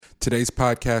Today's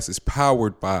podcast is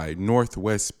powered by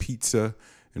Northwest Pizza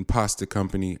and Pasta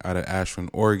Company out of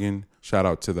Ashland, Oregon. Shout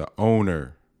out to the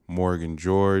owner, Morgan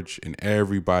George, and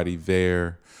everybody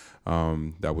there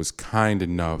that was kind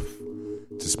enough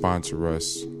to sponsor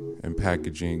us in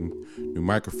packaging new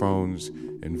microphones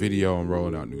and video and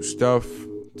rolling out new stuff.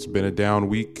 It's been a down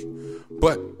week,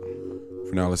 but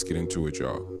for now, let's get into it,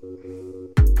 y'all.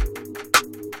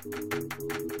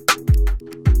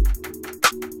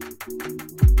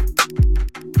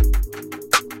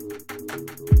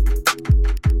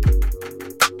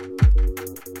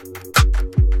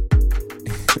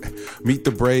 Meet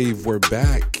the Brave. We're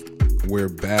back.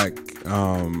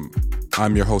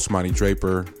 I'm your host, Monty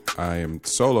Draper. I am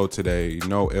solo today.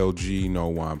 No LG, no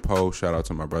Juan Poe. Shout out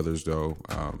to my brothers, though.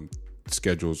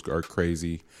 Schedules are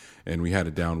crazy, and we had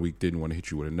a down week. Didn't want to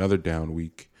hit you with another down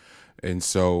week. And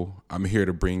so I'm here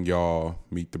to bring y'all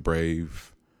Meet the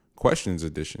Brave questions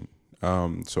edition.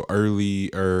 So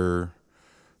earlier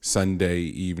Sunday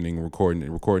evening,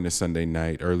 recording a Sunday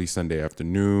night, early Sunday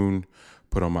afternoon,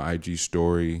 put on my IG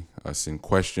story, send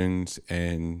questions,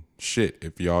 and shit,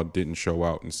 if y'all didn't show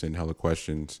out and send hella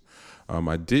questions,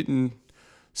 I didn't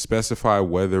specify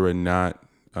whether or not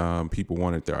people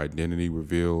wanted their identity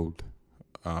revealed.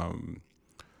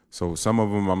 So some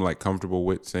of them I'm like comfortable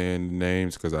with saying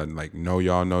names because I like know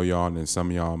y'all, and then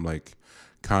some of y'all I'm like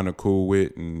kind of cool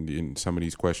with, and some of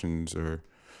these questions are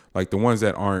like the ones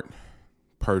that aren't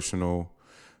personal.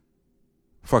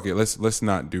 Fuck it, let's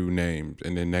not do names,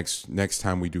 and then next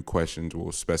time we do questions,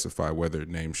 we'll specify whether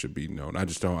names should be known. I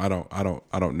don't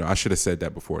know. I should have said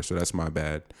that before, so that's my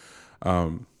bad.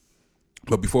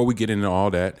 But before we get into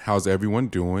all that, how's everyone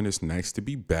doing? It's nice to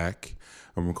be back.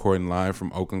 I'm recording live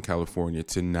from Oakland, California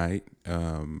tonight.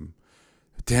 You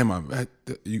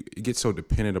get so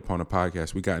dependent upon a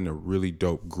podcast. We got in a really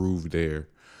dope groove there.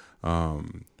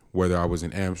 Whether I was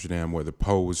in Amsterdam, whether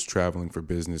Poe was traveling for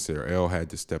business or L had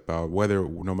to step out,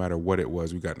 no matter what it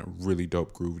was, we got in a really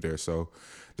dope groove there. So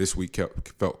this week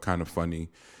felt kind of funny,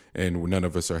 and none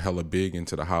of us are hella big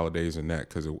into the holidays and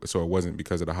that, so it wasn't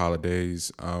because of the holidays.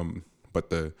 But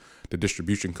the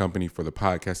distribution company for the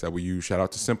podcast that we use, shout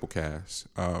out to Simplecast,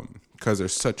 because they're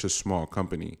such a small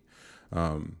company.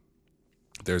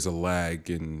 There's a lag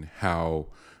in how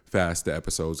fast the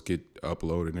episodes get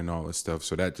uploaded and all this stuff,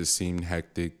 so that just seemed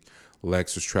hectic.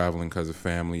 Lex was traveling because of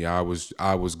family. I was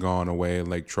gone away in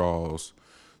Lake Charles,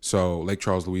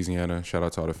 Louisiana. Shout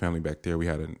out to all the family back there. We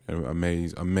had an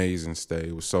amazing stay.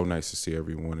 It was so nice to see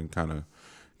everyone and kind of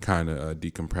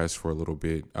decompress for a little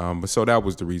bit. But so that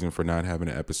was the reason for not having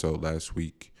an episode last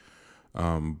week.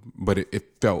 But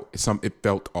it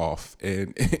felt off,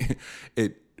 and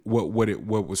what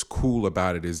was cool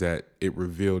about it is that it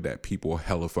revealed that people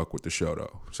hella fuck with the show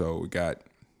though. So we got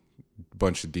a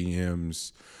bunch of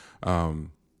DMs, and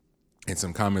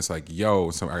some comments like, I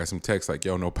got some texts like,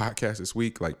 no podcast this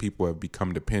week. Like, people have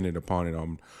become dependent upon it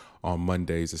on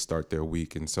Mondays to start their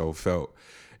week. And so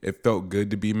it felt good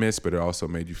to be missed, but it also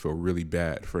made you feel really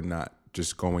bad for not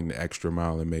just going the extra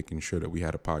mile and making sure that we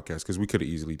had a podcast, because we could have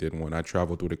easily did one. I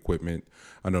traveled with equipment.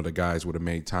 I know the guys would have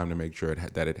made time to make sure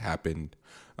that it happened.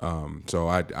 So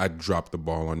I dropped the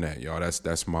ball on that, y'all.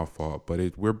 That's my fault.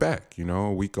 But we're back,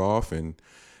 a week off and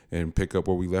pick up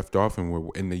where we left off,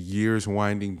 and the year's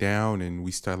winding down, and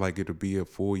we start like it'll be a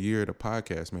full year of the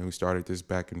podcast, man. We started this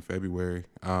back in February,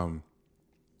 and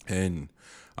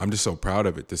I'm just so proud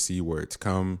of it to see where it's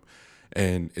come,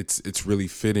 and it's really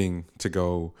fitting to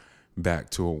go back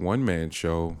to a one-man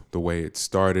show the way it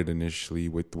started initially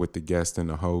with the guest and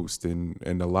the host,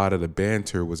 and a lot of the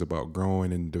banter was about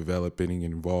growing and developing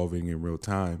and evolving in real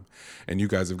time, and you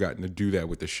guys have gotten to do that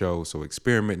with the show. So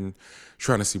experimenting,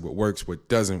 trying to see what works, what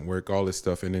doesn't work, all this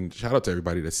stuff. And then shout out to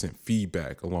everybody that sent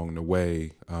feedback along the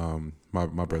way.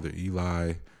 My brother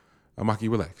Eli, Maki,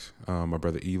 relax. My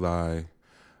brother Eli,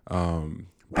 B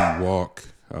Walk,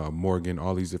 Morgan,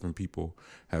 all these different people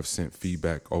have sent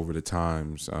feedback over the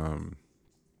times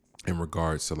in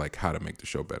regards to like how to make the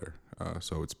show better.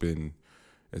 So it's been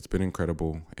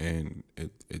incredible, and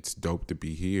it's dope to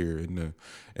be here.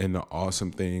 And the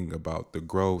awesome thing about the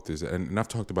growth is, and I've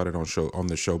talked about it on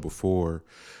the show before,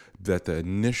 that the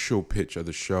initial pitch of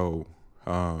the show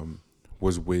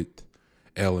was with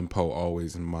L and Poe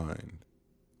always in mind.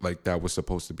 Like, that was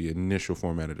supposed to be initial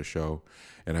format of the show,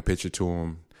 and I pitched it to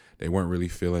them. They weren't really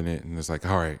feeling it, and it's like,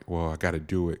 all right, well, I got to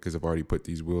do it because I've already put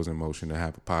these wheels in motion to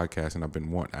have a podcast, and I'd been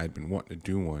wanting to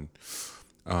do one.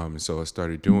 So I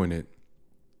started doing it,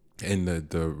 and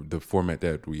the format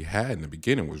that we had in the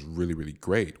beginning was really, really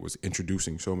great. It was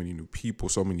introducing so many new people,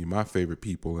 so many of my favorite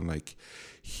people, and like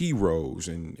heroes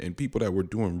and people that were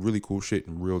doing really cool shit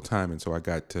in real time. And so I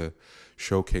got to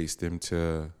showcase them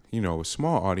to, you know, a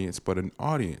small audience, but an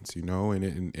audience, you know,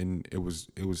 and it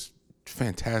was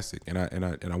fantastic. And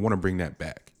I want to bring that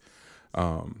back.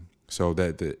 So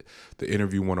that the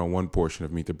interview one-on-one portion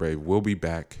of Meet the Brave will be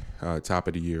back top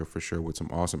of the year for sure, with some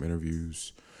awesome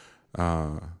interviews.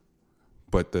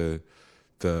 But the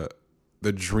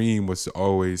dream was to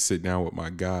always sit down with my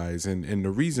guys, and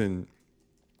the reason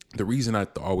I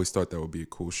always thought that would be a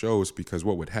cool show is because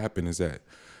what would happen is that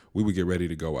we would get ready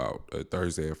to go out a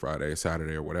Thursday or Friday or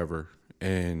Saturday or whatever,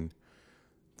 and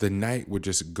the night would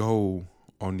just go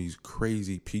on these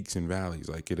crazy peaks and valleys.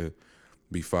 Like, it'd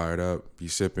be fired up, be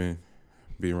sipping,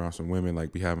 be around some women,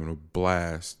 like be having a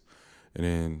blast, and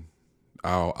then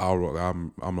I'm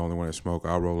the only one that smoke.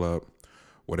 I'll roll up,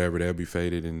 whatever, they'll be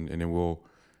faded, and then we'll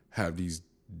have these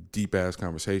deep ass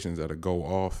conversations that'll go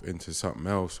off into something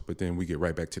else, but then we get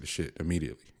right back to the shit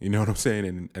immediately. You know what I'm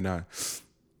saying? And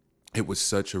it was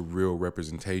such a real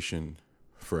representation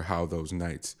for how those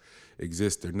nights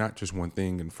exist. They're not just one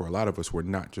thing, and for a lot of us, we're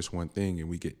not just one thing, and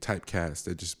we get typecast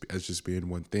as just being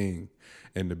one thing.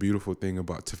 And the beautiful thing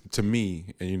about to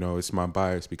me, and you know, it's my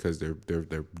bias because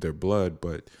they're blood,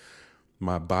 but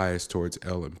my bias towards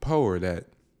Elle and Poe are that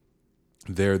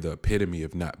they're the epitome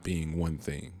of not being one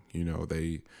thing. You know,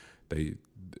 they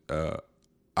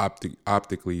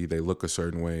optically they look a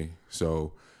certain way,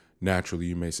 so naturally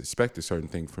you may suspect a certain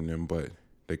thing from them, but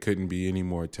they couldn't be any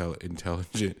more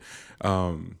intelligent,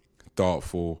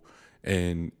 thoughtful,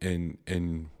 and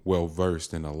well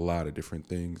versed in a lot of different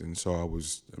things. And so I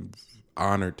was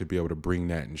honored to be able to bring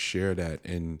that and share that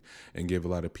and give a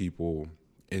lot of people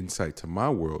insight to my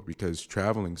world, because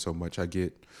traveling so much, I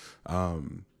get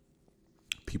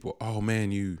people, oh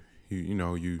man, you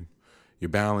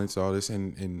balance all this,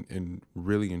 and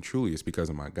really and truly it's because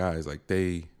of my guys. Like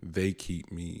they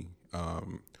keep me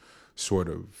sort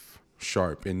of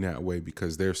sharp in that way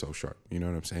because they're so sharp, you know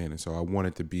what I'm saying? And so I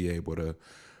wanted to be able to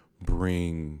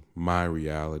bring my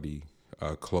reality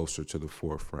closer to the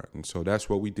forefront. And so that's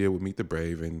what we did with Meet the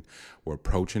Brave, and we're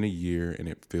approaching a year, and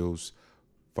it feels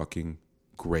fucking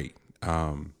great.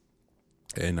 And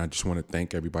I just want to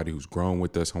thank everybody who's grown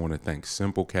with us. I want to thank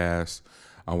Simplecast.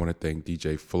 I want to thank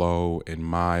DJ Flow and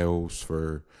Miles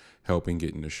for helping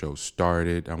getting the show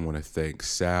started. I want to thank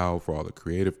Sal for all the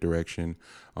creative direction.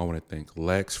 I want to thank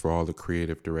Lex for all the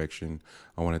creative direction.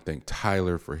 I want to thank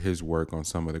Tyler for his work on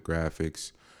some of the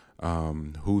graphics.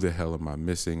 Who the hell am I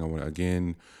missing? I want to,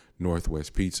 again,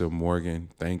 Northwest Pizza, Morgan,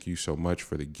 thank you so much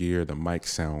for the gear. The mics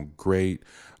sound great.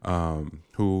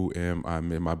 Who am I?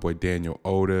 My boy Daniel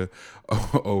Oda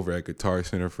over at Guitar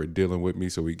Center for dealing with me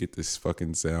so we get this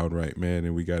fucking sound right, man,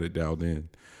 and we got it dialed in.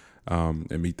 And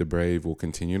Meet the Brave will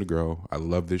continue to grow. I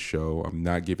love this show. I'm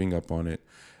not giving up on it.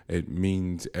 It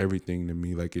means everything to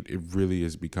me. Like it really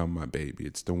has become my baby.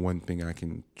 It's the one thing I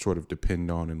can sort of depend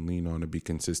on and lean on to be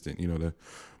consistent. You know,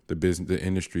 the business, the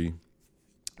industry,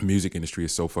 music industry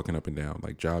is so fucking up and down.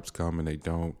 Like jobs come and they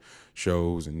don't,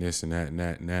 shows and this and that and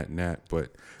that and that and that.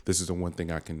 But this is the one thing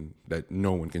that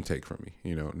no one can take from me,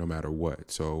 you know, no matter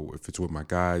what. So if it's with my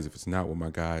guys, if it's not with my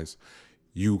guys,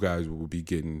 you guys will be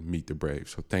getting Meet the Brave.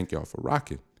 So thank y'all for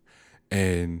rocking.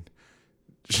 And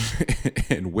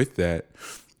and with that,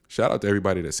 shout out to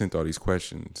everybody that sent all these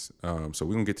questions. So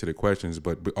we're gonna get to the questions,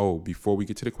 but before we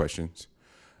get to the questions,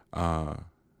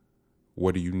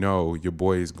 what do you know? Your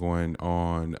boy is going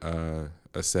on a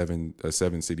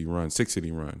 6 city run,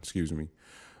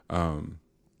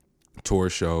 tour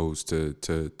shows to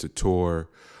tour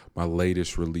my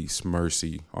latest release,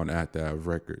 Mercy, on At The Av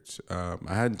Records. I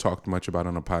hadn't talked much about it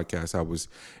on a podcast. I was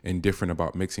indifferent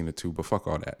about mixing the two, but fuck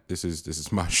all that. This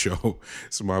is my show.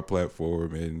 It's my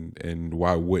platform, and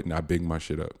why wouldn't I big my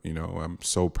shit up? You know, I'm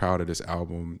so proud of this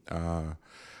album.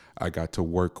 I got to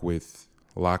work with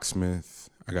Locksmith.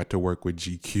 I got to work with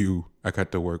GQ. I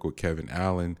got to work with Kevin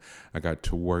Allen. I got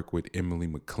to work with Emily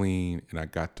McLean, and I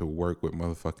got to work with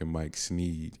motherfucking Mike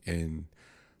Sneed. And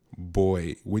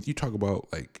boy, when you talk about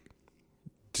like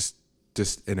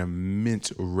just an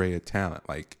immense array of talent,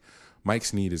 like Mike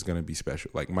Sneed is gonna be special.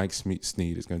 Like Mike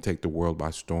Sneed is gonna take the world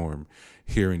by storm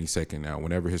here any second now.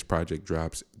 Whenever his project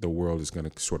drops, the world is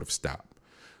gonna sort of stop.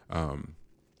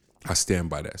 I stand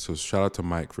by that. So shout out to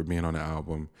Mike for being on the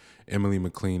album. Emily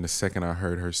McLean, the second I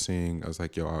heard her sing, I was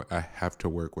like, yo, I have to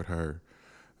work with her.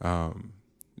 And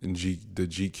the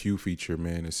GQ feature,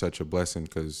 man, is such a blessing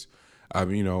because I'm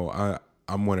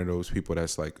one of those people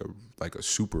that's like a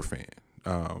super fan.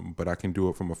 But I can do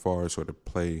it from afar, sort of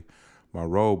play my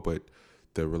role. But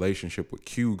the relationship with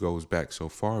Q goes back so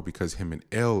far because him and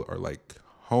L are like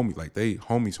homie, like they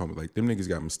homies, like them niggas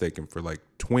got mistaken for like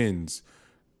twins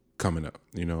coming up.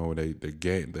 You know,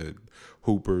 the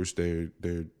Hoopers,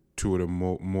 they're two of the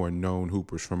more known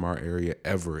Hoopers from our area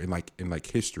ever in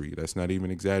history. That's not even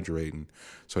exaggerating.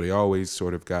 So they always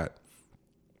sort of got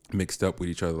mixed up with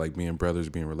each other, like being brothers,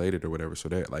 being related or whatever. So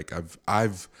that like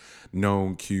I've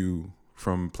known Q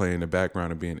from playing the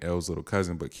background and being L's little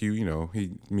cousin, but Q, you know,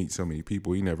 he meets so many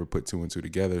people, he never put two and two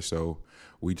together. So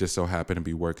we just so happen to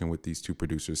be working with these two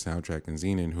producers, Soundtrack and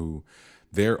Zenon, who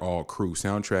they're all crew.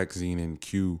 Soundtrack, Zenon,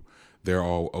 Q, they're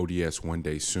all ODS One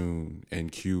Day Soon,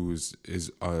 and Q is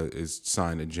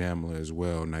signed to Jamla as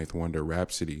well, Ninth Wonder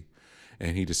Rhapsody,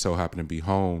 and he just so happened to be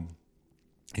home.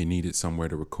 He needed somewhere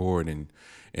to record and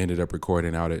ended up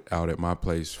recording out at my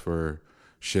place for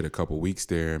a couple weeks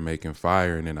there and making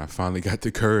fire. And then I finally got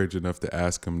the courage enough to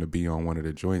ask him to be on one of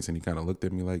the joints, and he kind of looked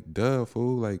at me like, duh,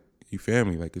 fool, like, you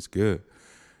family, like, it's good,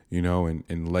 you know,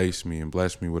 and laced me and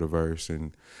blessed me with a verse.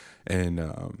 And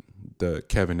the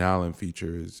Kevin Allen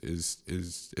feature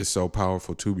is so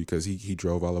powerful too, because he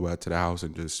drove all the way out to the house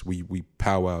and just we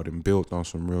powwowed and built on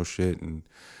some real shit, and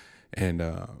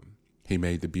he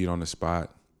made the beat on the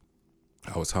spot.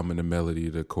 I was humming the melody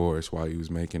of the chorus while he was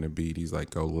making the beat. He's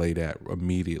like, go lay that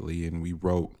immediately. And we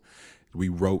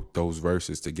wrote those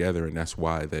verses together, and that's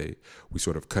why we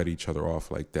sort of cut each other off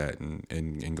like that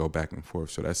and go back and forth.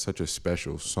 So that's such a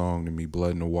special song to me.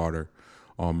 Blood in the Water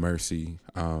on Mercy,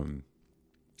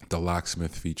 the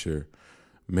Locksmith feature.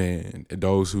 Man,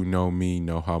 those who know me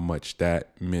know how much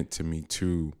that meant to me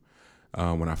too.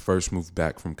 When I first moved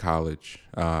back from college,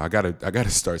 I gotta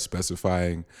start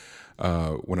specifying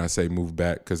when I say move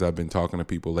back, because I've been talking to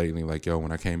people lately like, yo,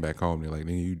 when I came back home, they're like,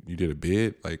 you did a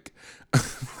bid? Like,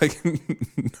 like,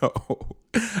 no,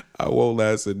 I won't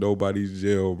last in nobody's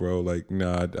jail, bro. Like,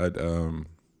 nah,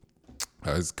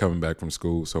 I was coming back from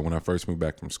school. So when I first moved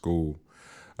back from school,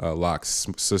 Locke's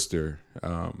sister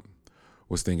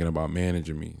was thinking about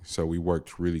managing me. So we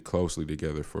worked really closely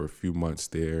together for a few months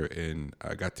there, and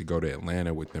I got to go to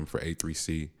Atlanta with them for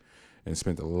A3C and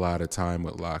spent a lot of time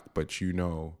with Locke. But you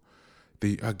know,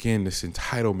 this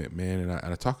entitlement, man, and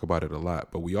I talk about it a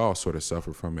lot, but we all sort of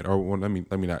suffer from it. Or well, let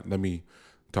me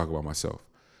talk about myself.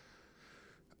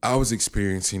 I was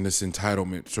experiencing this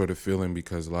entitlement sort of feeling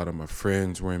because a lot of my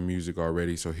friends were in music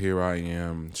already. So here I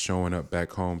am showing up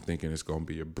back home thinking it's going to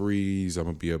be a breeze. I'm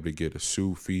going to be able to get a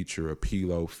Sue feature, a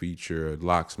P-Lo feature, a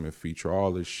Locksmith feature,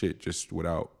 all this shit just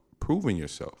without proving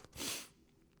yourself.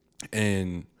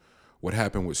 And what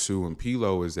happened with Sue and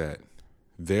P-Lo is that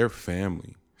they're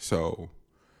family. So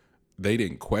they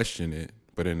didn't question it,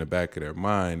 but in the back of their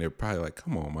mind, they're probably like,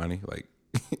 come on, Monty, like,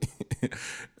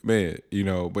 man, you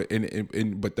know, but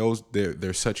but those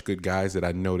they're such good guys that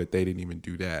I know that they didn't even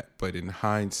do that. But in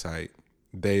hindsight,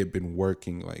 they had been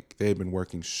working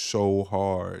so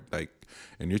hard, like,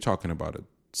 and you're talking about a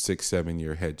 6-7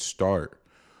 year head start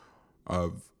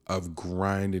of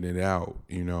grinding it out,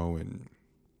 you know, and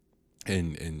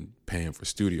paying for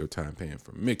studio time, paying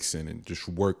for mixing, and just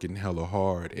working hella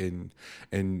hard.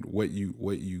 And what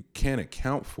you can't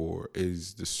account for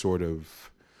is the sort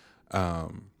of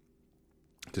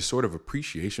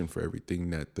appreciation for everything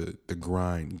that the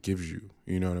grind gives you.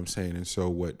 You know what I'm saying? And so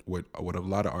what a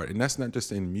lot of art, and that's not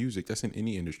just in music, that's in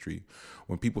any industry,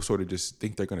 when people sort of just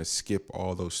think they're going to skip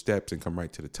all those steps and come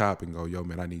right to the top and go, yo,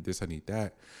 man, I need this, I need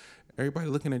that. Everybody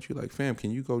looking at you like, fam,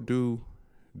 can you go do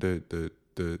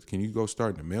can you go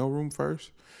start in the mailroom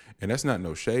first? And that's not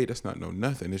no shade, that's not no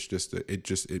nothing. It's just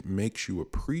it makes you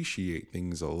appreciate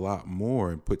things a lot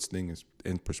more and puts things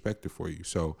in perspective for you.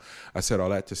 So I said all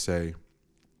that to say,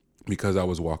 because I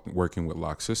was working with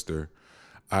Locke's sister,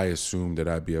 I assumed that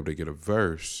I'd be able to get a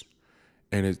verse,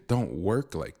 and it don't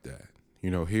work like that.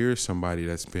 You know, here's somebody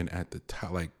that's been at the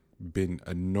top, like been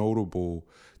a notable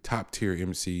top tier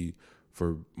MC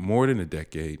for more than a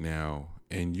decade now,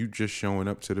 and you just showing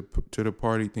up to the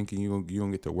party thinking you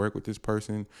don't get to work with this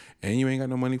person, and you ain't got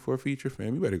no money for a feature,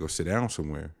 fam. You better go sit down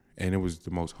somewhere. And it was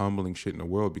the most humbling shit in the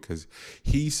world, because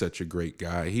he's such a great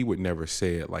guy. He would never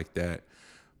say it like that,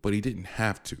 but he didn't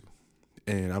have to.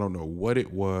 And I don't know what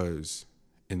it was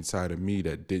inside of me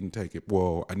that didn't take it.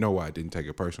 Well, I know why I didn't take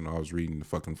it personal. I was reading the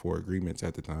fucking 4 agreements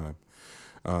at the time.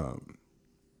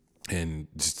 And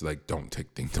just like, don't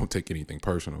take anything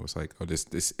personal. It's like, oh,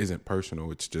 this isn't personal.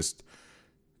 It's just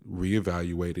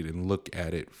reevaluate it and look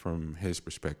at it from his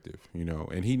perspective, you know.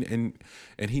 And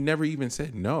he never even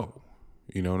said no.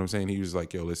 You know what I'm saying? He was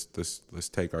like, yo, let's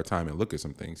take our time and look at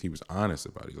some things. He was honest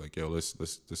about it. He's like, yo, let's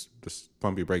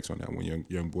pump your brakes on that one,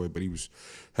 young boy. But he was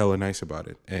hella nice about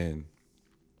it. And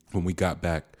when we got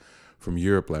back from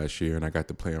Europe last year, and I got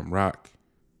to play him rock.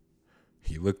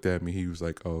 He looked at me. He was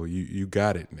like, "Oh, you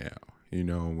got it now." You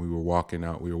know, and we were walking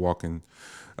out. We were walking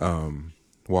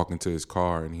to his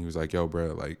car, and he was like, "Yo, bro,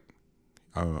 like,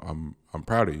 I'm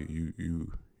proud of you.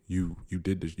 You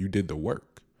did this. You did the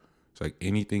work. It's like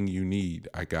anything you need,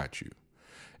 I got you."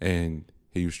 And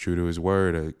he was true to his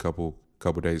word. A couple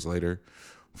days later,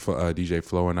 DJ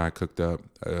Flow and I cooked up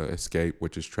Escape,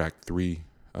 which is track 3,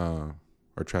 or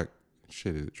track is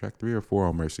it track 3 or 4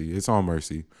 on Mercy? It's on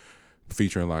Mercy,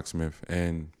 featuring Locksmith.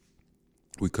 And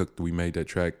we made that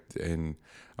track, and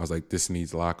I was like, "This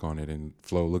needs Lock on it." And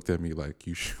Flo looked at me like,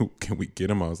 "Can we get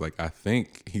him?" I was like, "I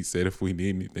think." He said if we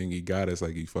need anything, he got us.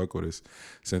 Like, he fuck with us.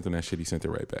 Sent him that shit, he sent it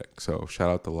right back. So shout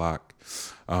out to Lock.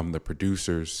 The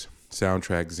producers,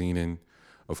 Soundtrack Zenon,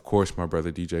 of course, my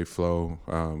brother DJ Flow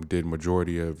did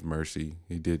majority of Mercy.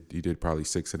 He did probably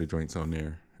 6 of the joints on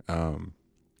there.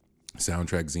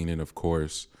 Soundtrack Zenon, of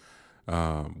course.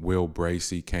 Will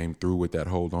Bracey came through with that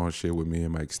Hold On shit with me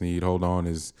and Mike Sneed. Hold On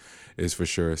is for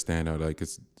sure a standout. Like,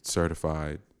 it's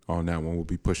certified on that one. We'll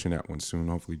be pushing that one soon,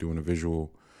 hopefully doing a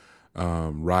visual.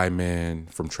 Ryman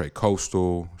from Trey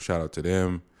Coastal, shout out to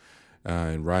them.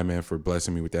 And Ryman for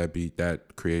blessing me with that beat.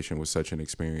 That creation was such an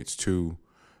experience too.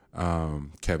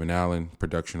 Kevin Allen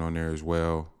production on there as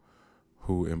well.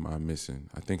 Who am I missing?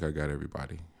 I think I got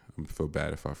everybody. I feel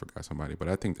bad if I forgot somebody, but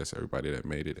I think that's everybody that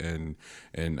made it. And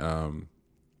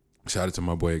shout out to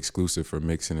my boy Exclusive for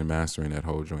mixing and mastering that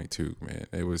whole joint too, man.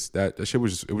 It was that shit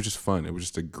was just fun. It was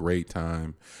just a great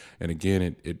time. And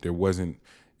again, there wasn't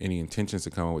any intentions to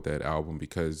come up with that album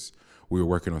because we were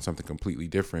working on something completely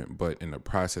different, but in the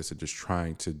process of just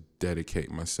trying to dedicate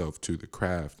myself to the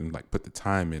craft and like put the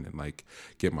time in and like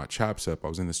get my chops up, I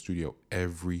was in the studio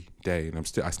every day, and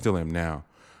I still am now,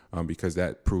 because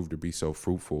that proved to be so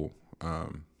fruitful.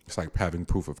 It's like having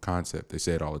proof of concept. They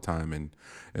say it all the time in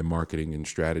marketing and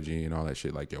strategy and all that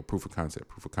shit. Like, yo, proof of concept,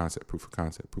 proof of concept, proof of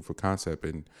concept, proof of concept.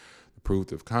 And the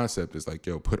proof of concept is like,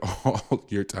 yo, put all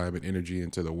your time and energy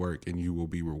into the work and you will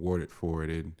be rewarded for it.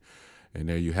 And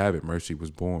there you have it. Mercy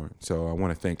was born. So I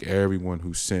want to thank everyone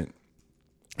who sent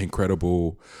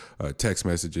incredible text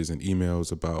messages and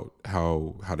emails about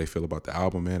how they feel about the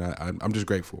album, man. I'm just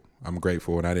grateful. I'm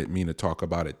grateful, and I didn't mean to talk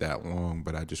about it that long,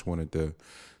 but I just wanted to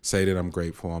say that I'm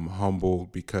grateful. I'm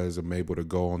humbled because I'm able to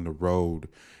go on the road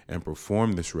and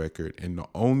perform this record, and the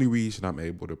only reason I'm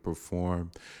able to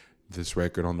perform this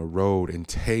record on the road and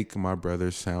take my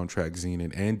brothers Soundtrack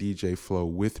Zenon and DJ Flow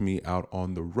with me out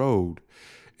on the road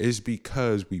is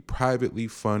because we privately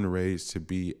fundraised to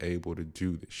be able to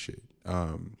do this shit.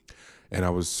 And I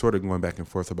was sort of going back and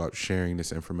forth about sharing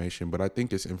this information, but I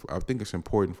think it's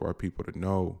important for our people to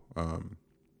know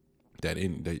that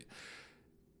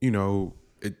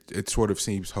it sort of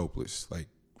seems hopeless. Like,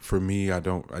 for me, I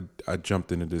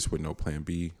jumped into this with no plan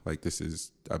B. Like,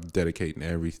 I'm dedicating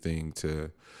everything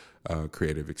to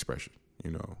creative expression,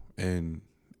 and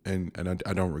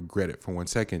I don't regret it for one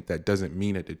second. That doesn't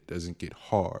mean that it doesn't get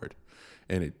hard,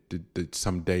 and that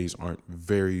some days aren't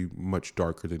very much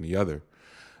darker than the other.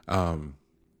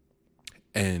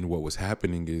 And what was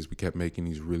happening is we kept making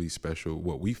these really special,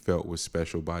 what we felt was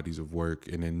special bodies of work,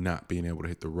 and then not being able to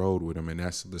hit the road with them. And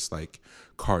that's just like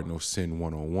cardinal sin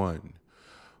 101.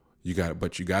 You got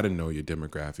to know your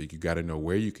demographic. You got to know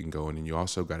where you can go. And then you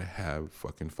also got to have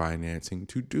fucking financing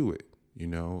to do it,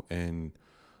 and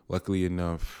luckily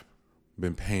enough,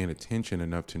 been paying attention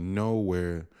enough to know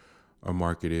where our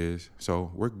market is.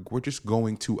 So we're just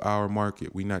going to our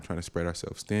market. We're not trying to spread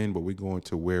ourselves thin, but we're going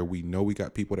to where we know we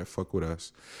got people that fuck with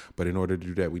us. But in order to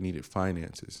do that, we needed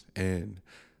finances. And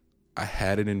I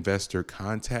had an investor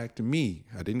contact me.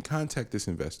 I didn't contact this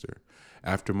investor.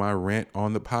 After my rant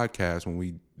on the podcast, when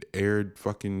we aired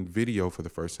fucking video for the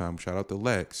first time, shout out to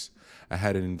Lex, I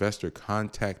had an investor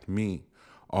contact me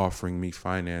offering me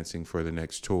financing for the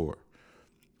next tour.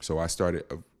 So I started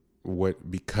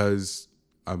because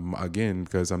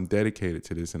I'm dedicated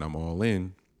to this and I'm all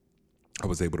in, I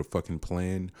was able to fucking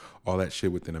plan all that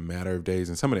shit within a matter of days.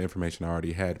 And some of the information I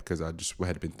already had because I just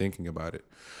had been thinking about it.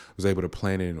 I was able to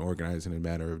plan it and organize in a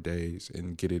matter of days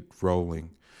and get it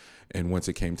rolling. And once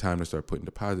it came time to start putting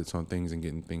deposits on things and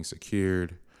getting things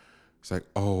secured, it's like,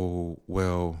 oh,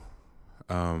 well,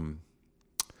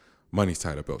 money's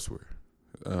tied up elsewhere.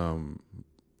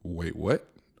 Wait, what?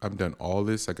 I've done all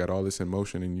this. I got all this in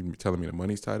motion and you're telling me the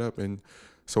money's tied up? And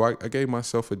so I gave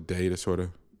myself a day to sort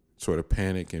of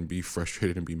panic and be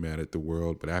frustrated and be mad at the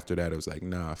world. But after that, it was like,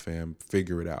 nah, fam,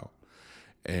 figure it out.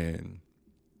 And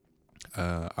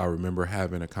I remember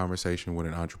having a conversation with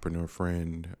an entrepreneur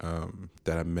friend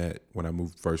that I met when I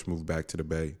first moved back to the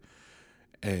Bay.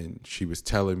 And she was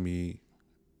telling me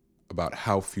about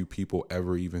how few people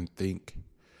ever even think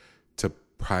to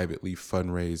privately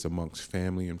fundraise amongst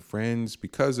family and friends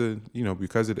because of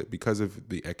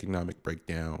the economic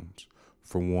breakdowns,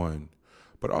 for one,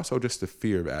 but also just the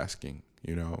fear of asking,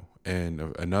 And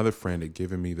another friend had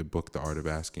given me the book, The Art of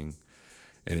Asking,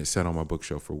 and it sat on my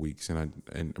bookshelf for weeks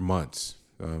and months.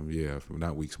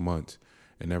 Not weeks, months,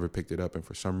 and never picked it up. And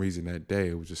for some reason that day,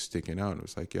 it was just sticking out. And it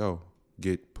was like, yo,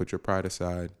 put your pride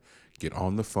aside, get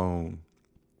on the phone,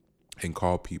 and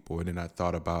call people. And then I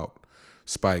thought about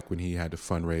Spike when he had to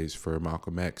fundraise for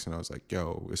Malcolm X, and I was like,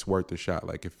 yo, it's worth a shot.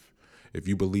 Like if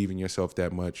you believe in yourself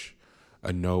that much,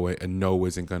 a no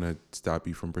isn't gonna stop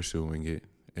you from pursuing it.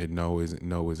 And no isn't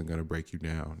gonna break you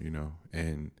down,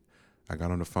 And I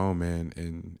got on the phone, man,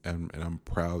 and I'm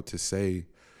proud to say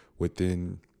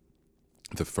within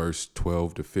the first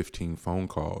 12 to 15 phone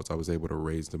calls, I was able to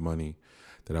raise the money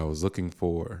that I was looking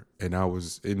for. And I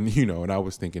was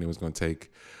thinking it was going to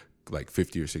take like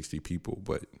 50 or 60 people,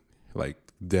 but like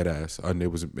dead ass. And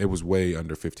it was way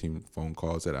under 15 phone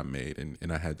calls that I made.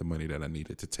 And I had the money that I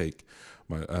needed to take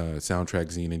my soundtrack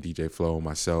zine and DJ Flow,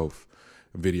 myself,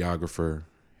 videographer,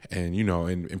 and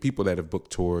and people that have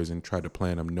booked tours and tried to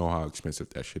plan them know how expensive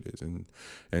that shit is.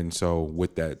 And so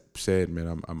with that said,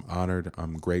 man, I'm honored,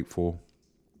 I'm grateful,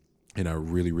 and I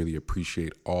really, really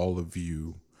appreciate all of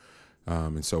you.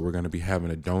 And so we're going to be having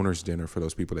a donors dinner for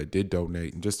those people that did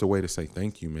donate, and just a way to say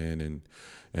thank you, man.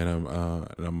 And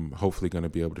I'm hopefully going to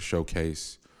be able to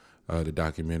showcase the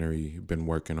documentary I've been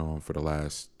working on for the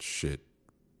last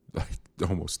like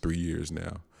almost 3 years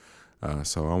now.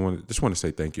 So I just want to say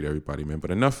thank you to everybody, man.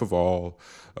 But enough of all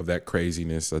of that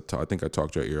craziness. I think I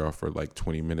talked your ear off for like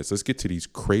 20 minutes. Let's get to these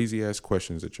crazy ass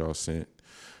questions that y'all sent.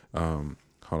 Hold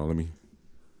on,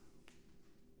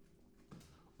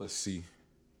 let's see.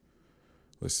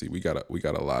 We got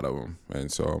a lot of them,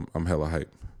 and so I'm hella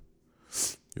hype.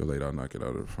 You're late. I'll knock it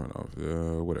out of the front off.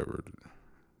 Whatever.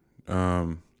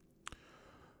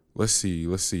 Let's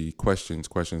see.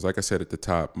 Questions. Like I said at the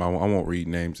top, I won't read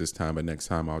names this time, but next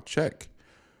time I'll check.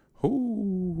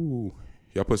 Ooh,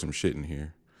 y'all put some shit in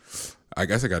here. I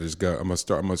guess I got to just go. I'm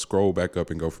gonna scroll back up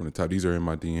and go from the top. These are in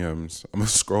my DMs. I'm gonna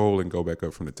scroll and go back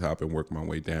up from the top and work my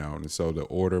way down. And so the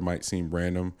order might seem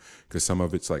random because some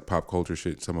of it's like pop culture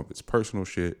shit, some of it's personal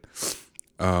shit.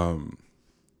 So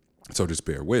just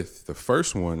bear with. The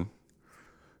first one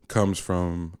comes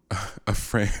from a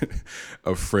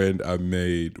friend I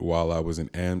made while I was in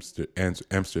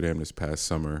Amsterdam this past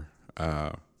summer,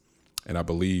 and I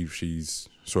believe she's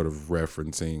sort of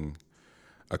referencing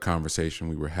a conversation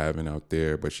we were having out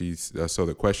there. But so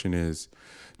the question is,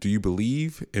 do you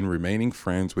believe in remaining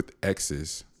friends with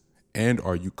exes, and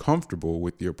are you comfortable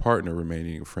with your partner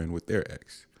remaining a friend with their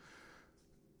ex?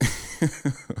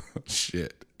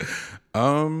 Shit.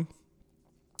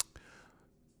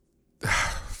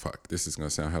 Fuck, this is gonna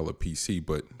sound hella PC,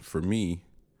 but for me,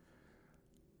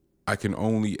 I can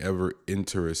only ever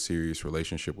enter a serious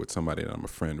relationship with somebody that I'm a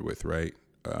friend with, right?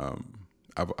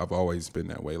 I've always been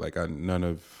that way. Like none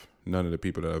of the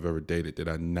people that I've ever dated did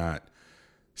I not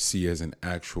see as an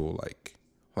actual like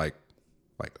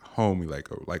homie,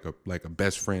 like a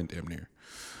best friend damn near.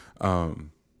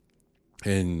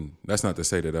 And that's not to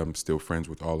say that I'm still friends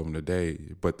with all of them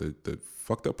today, but the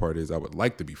fucked up part is I would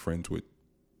like to be friends with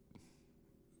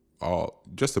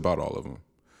just about all of them.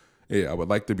 Yeah, I would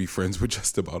like to be friends with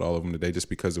just about all of them today, just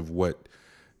because of what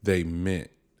they meant,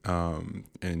 and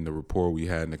the rapport we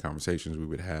had and the conversations we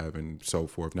would have and so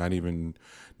forth. Not even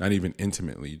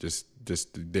intimately, just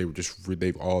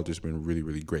they've all just been really,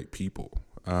 really great people.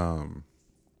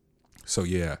 So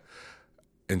yeah,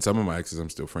 and some of my exes I'm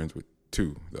still friends with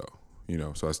too, though.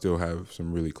 So I still have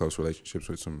some really close relationships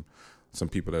with some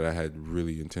people that I had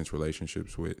really intense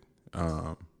relationships with.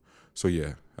 So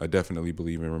yeah, I definitely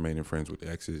believe in remaining friends with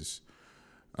exes.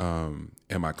 Am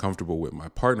I comfortable with my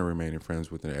partner remaining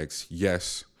friends with an ex?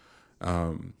 Yes.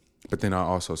 But then I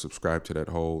also subscribe to that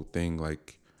whole thing,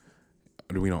 like,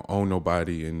 we don't own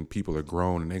nobody and people are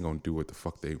grown and they gonna do what the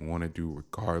fuck they want to do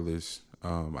regardless.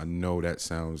 I know that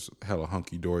sounds hella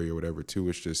hunky-dory or whatever too.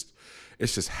 It's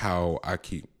just how I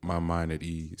keep my mind at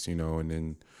ease, and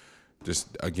then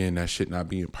just, again, that shit not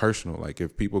being personal. Like,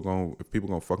 if people gonna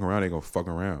fuck around, they gonna fuck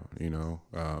around,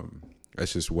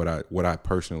 That's just what I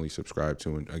personally subscribe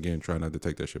to, and again, try not to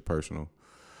take that shit personal.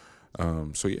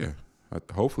 So yeah,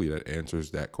 hopefully that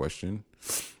answers that question.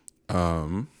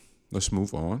 Let's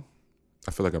move on.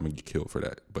 I feel like I'm gonna get killed for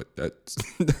that, but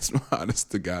that's my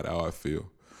honest to God how I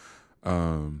feel.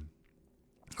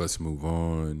 Let's move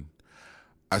on.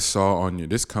 I saw on you.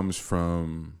 This comes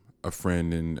from a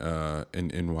friend in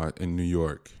New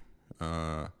York.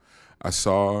 I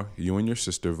saw you and your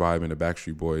sister vibing the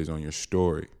Backstreet Boys on your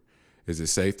story. Is it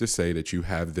safe to say that you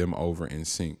have them over in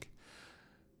sync?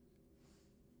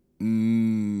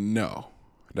 No,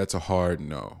 that's a hard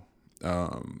no.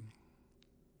 I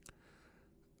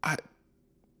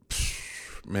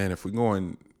man, if we're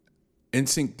going,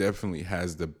 NSYNC definitely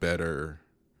has the better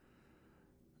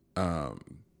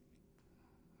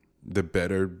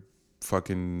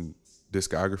fucking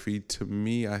discography to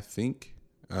me. I think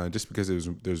just because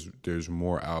there's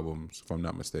more albums, if I'm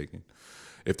not mistaken.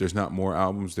 If there's not more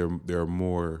albums, there are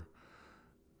more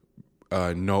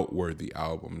noteworthy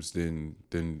albums than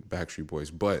Backstreet Boys.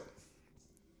 But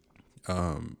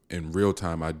in real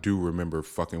time, I do remember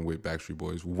fucking with Backstreet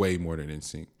Boys way more than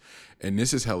NSYNC. And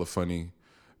this is hella funny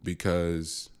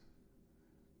because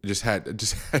just had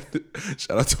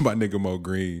shout out to my nigga Mo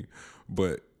Green,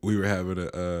 but we were having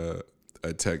a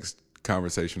text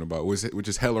conversation about which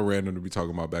is hella random to be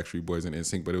talking about Backstreet Boys and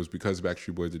NSYNC, but it was because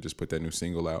Backstreet Boys had just put that new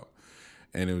single out,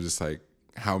 and it was just like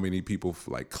how many people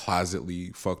like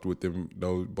closetly fucked with them,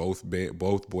 those both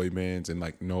boy bands, and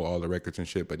like know all the records and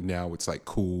shit. But now it's like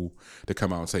cool to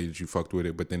come out and say that you fucked with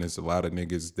it. But then there's a lot of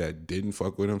niggas that didn't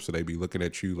fuck with them, so they be looking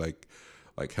at you like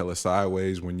hella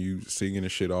sideways when you singing the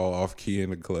shit all off key in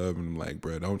the club. And I'm like,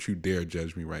 bro, don't you dare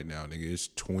judge me right now, nigga. It's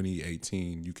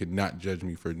 2018. You cannot judge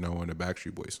me for knowing a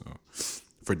Backstreet Boys song.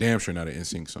 For damn sure not an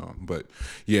NSYNC song. But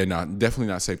yeah, definitely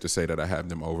not safe to say that I have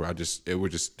them over. It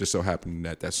would just so happen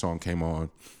that song came on,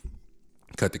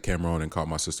 cut the camera on, and caught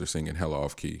my sister singing hella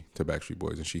off key to Backstreet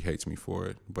Boys, and she hates me for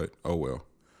it. But oh well.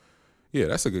 Yeah,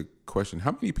 that's a good question.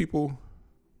 How many people?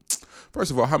 First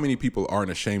of all, how many people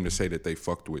aren't ashamed to say that they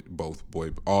fucked with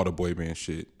all the boy band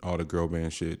shit, all the girl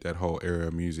band shit, that whole era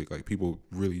of music? Like, people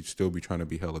really still be trying to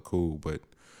be hella cool, but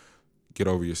get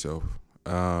over yourself.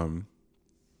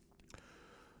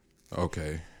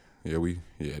 Okay. Yeah,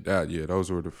 those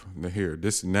were the here.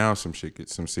 This now some shit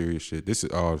gets some serious shit. This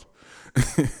is all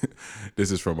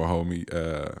this is from a homie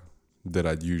that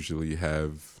I usually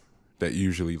have that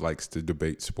usually likes to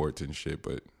debate sports and shit,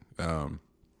 but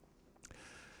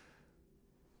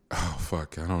oh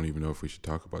fuck, I don't even know if we should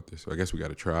talk about this. I guess we got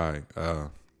to try.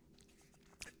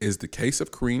 Is the case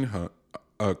of Kareem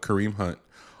Hunt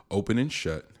open and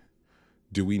shut?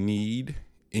 Do we need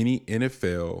any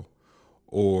NFL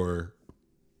or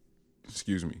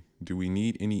social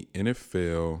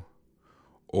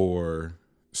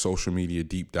media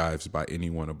deep dives by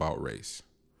anyone about race?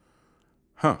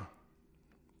 Let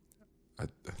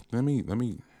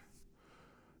me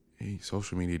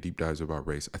social media deep dives about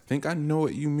race. I think I know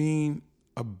what you mean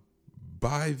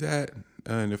by that,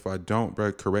 and if I don't,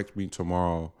 bro, correct me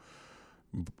tomorrow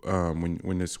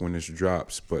when this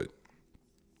drops. But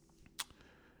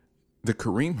the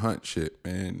Kareem Hunt shit,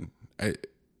 man,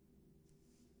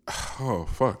 oh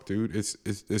fuck, dude,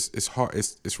 it's hard.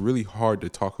 It's really hard to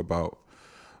talk about.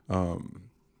 And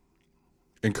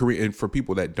for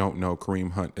people that don't know,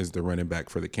 Kareem Hunt is the running back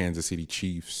for the Kansas City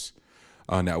Chiefs.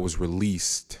 That was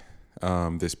released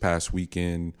this past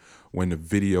weekend when the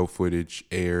video footage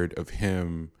aired of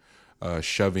him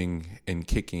shoving and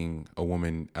kicking a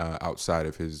woman outside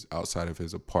of his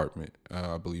apartment,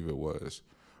 I believe it was,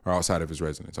 or outside of his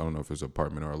residence. I don't know if it was an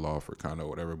apartment or a loft or condo or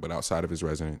whatever, but outside of his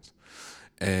residence.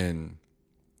 And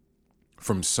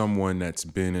from someone that's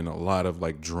been in a lot of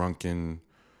like drunken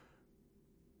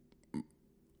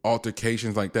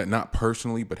altercations like that, not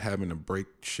personally, but having to break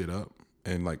shit up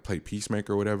and like play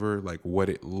peacemaker or whatever, like what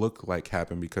it looked like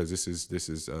happened, because this is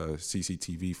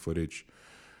CCTV footage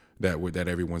that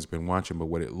everyone's been watching. But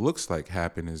what it looks like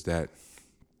happened is that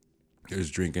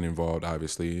there's drinking involved,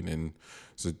 obviously, and then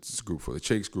it's a group full of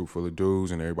chicks, group full of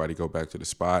dudes, and everybody go back to the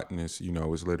spot, and it's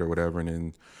lit or whatever, and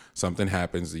then something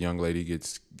happens. The young lady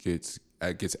gets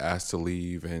asked to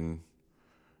leave and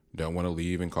don't want to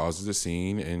leave and causes a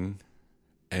scene,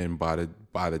 and by the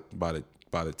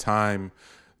time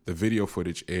the video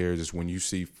footage airs is when you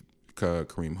see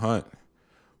Kareem Hunt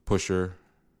push her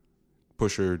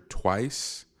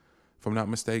twice, if I'm not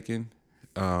mistaken,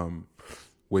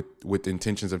 with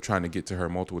intentions of trying to get to her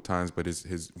multiple times. But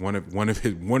one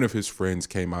of his friends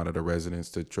came out of the residence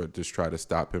to try to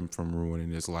stop him from ruining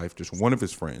his life. Just one of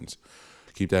his friends.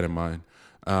 Keep that in mind.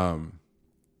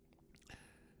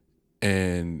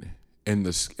 And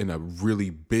in a really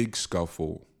big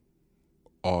scuffle,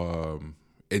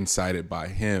 incited by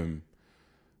him,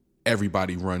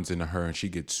 everybody runs into her and she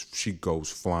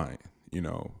goes flying,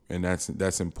 and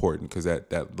that's important, because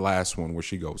that last one where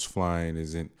she goes flying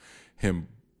isn't him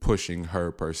pushing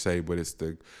her per se, but it's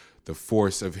the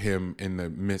force of him in the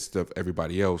midst of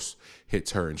everybody else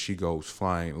hits her and she goes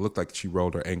flying. It looked like she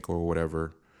rolled her ankle or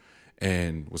whatever,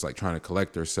 and was like trying to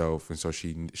collect herself, and so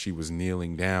she was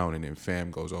kneeling down, and then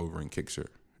fam goes over and kicks her.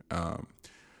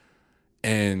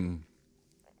 And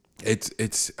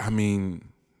it's I mean,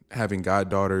 having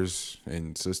goddaughters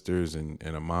and sisters and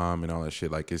a mom and all that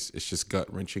shit, like it's just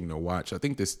gut wrenching to watch. I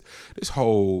think this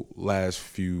whole last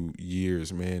few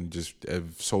years, man, just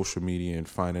of social media and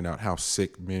finding out how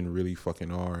sick men really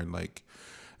fucking are, and like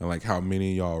how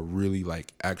many of y'all really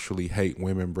like actually hate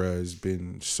women, bruh, has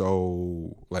been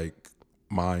so like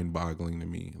mind boggling to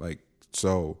me. Like,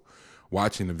 so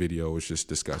watching the video was just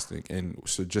disgusting. And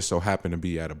so just so happened to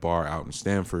be at a bar out in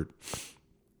Stanford,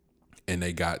 and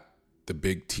they got the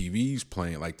big TVs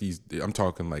playing, like these, I'm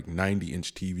talking like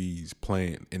 90-inch TVs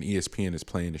playing, and ESPN is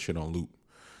playing the shit on loop.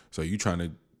 So you trying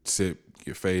to sit,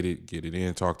 get faded, get it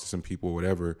in, talk to some people,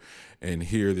 whatever, and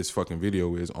here this fucking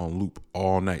video is on loop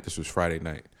all night. This was Friday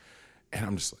night. And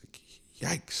I'm just like,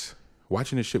 yikes.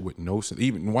 Watching this shit with no sense,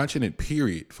 even watching it,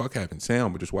 period, fuck having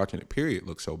sound, but just watching it, period,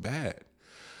 looks so bad.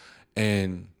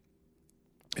 And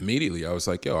immediately I was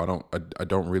like, yo, I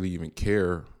don't really even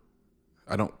care.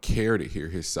 I don't care to hear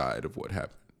his side of what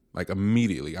happened. Like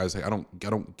immediately I was like, I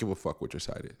don't give a fuck what your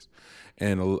side is.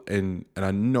 And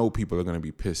I know people are going to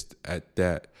be pissed at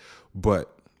that,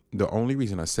 but the only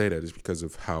reason I say that is because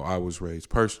of how I was raised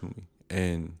personally.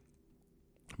 And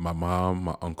my mom,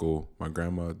 my uncle, my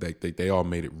grandma, they all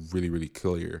made it really, really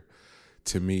clear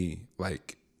to me,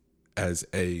 like as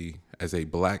a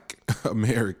Black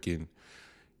American,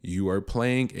 you are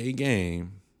playing a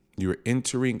game. You're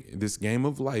entering this game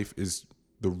of life. Is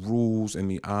the rules and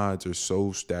the odds are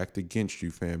so stacked against you,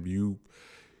 fam. You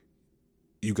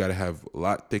got to have a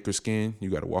lot thicker skin. You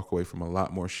got to walk away from a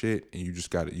lot more shit, and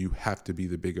you have to be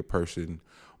the bigger person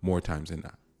more times than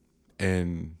not.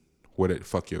 And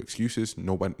fuck your excuses.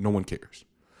 No one cares.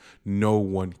 No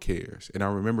one cares. And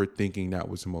I remember thinking that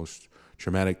was the most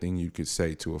traumatic thing you could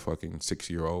say to a fucking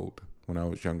 6-year-old when I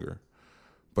was younger.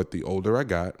 But the older I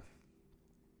got,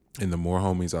 and the more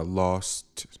homies I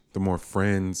lost, the more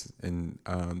friends and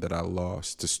that I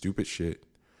lost to stupid shit,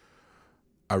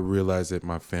 I realized that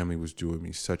my family was doing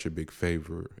me such a big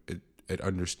favor at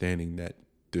understanding that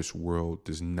this world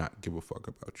does not give a fuck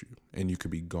about you, and you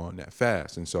could be gone that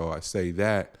fast. And so I said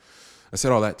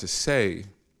all that to say,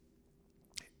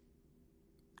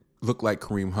 look like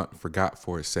Kareem Hunt forgot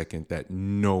for a second that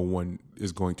no one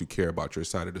is going to care about your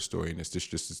side of the story, and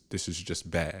this is just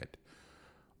bad.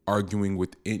 Arguing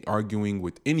with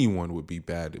anyone would be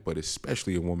bad, but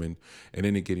especially a woman, and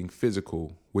then it getting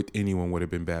physical with anyone would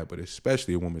have been bad, but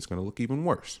especially a woman, it's going to look even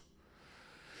worse.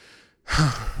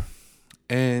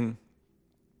 and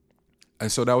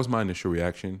so that was my initial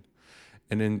reaction.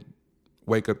 And then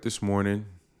wake up this morning,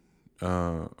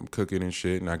 I'm cooking and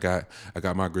shit, and I got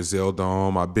my Griselda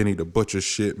on, my Benny the Butcher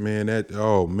shit, man.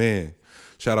 Oh man,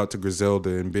 shout out to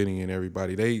Griselda and Benny and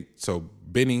everybody. So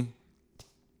Benny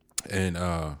and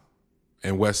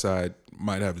Westside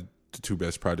might have the two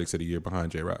best projects of the year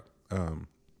behind J-Rock.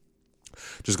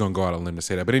 Just gonna go out on a limb to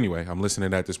say that. But anyway, I'm listening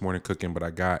to that this morning cooking, but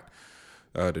I got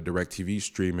the DirecTV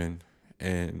streaming,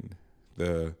 and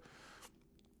the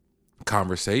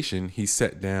conversation he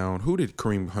sat down. Who did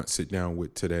Kareem Hunt sit down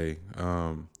with today?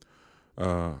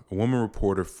 A woman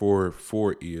reporter for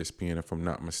ESPN, if I'm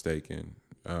not mistaken.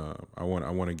 I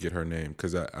want to get her name,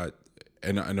 because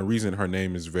and the reason her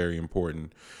name is very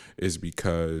important is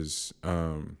because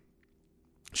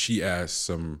she asked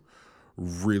some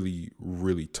really,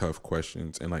 really tough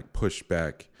questions and like pushed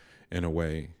back in a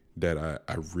way that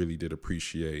I really did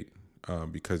appreciate,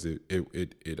 because it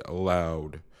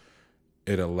allowed,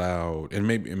 and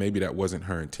maybe that wasn't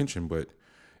her intention, but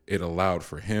it allowed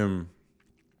for him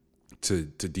to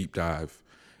deep dive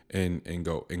and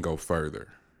go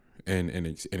further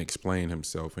and explain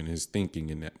himself and his thinking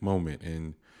in that moment.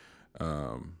 And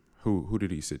who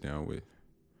did he sit down with?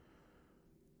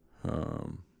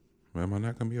 Am I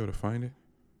not gonna be able to find it?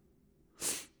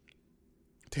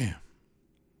 Damn.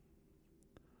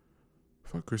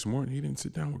 Fuck Chris Morton. He didn't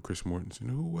sit down with Chris Mortensen.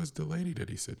 Who was the lady that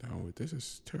he sat down with? This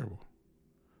is terrible.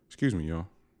 Excuse me, y'all.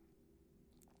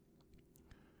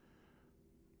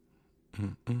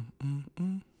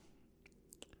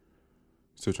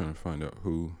 Still trying to find out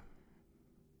who.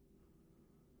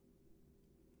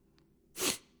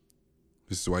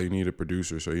 This is why you need a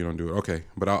producer, so you don't do it. Okay,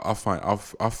 but I'll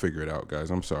figure it out, guys.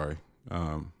 I'm sorry.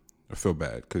 I feel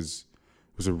bad because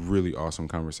it was a really awesome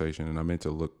conversation, and I meant to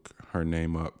look her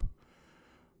name up.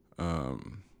 I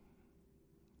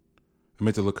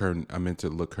meant to look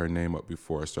her name up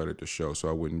before I started the show, so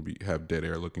I wouldn't have dead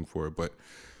air looking for it. But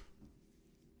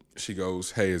she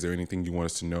goes, "Hey, is there anything you want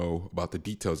us to know about the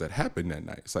details that happened that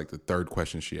night?" It's like the third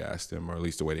question she asked him, or at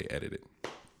least the way they edited it.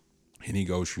 And he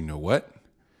goes, you know what?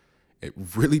 It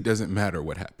really doesn't matter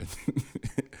what happened.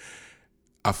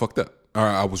 I fucked up. Or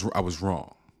I was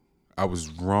wrong. I was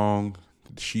wrong.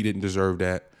 She didn't deserve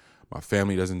that. My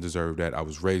family doesn't deserve that. I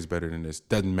was raised better than this.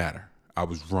 Doesn't matter. I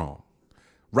was wrong.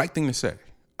 Right thing to say.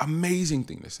 Amazing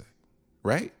thing to say.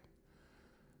 Right?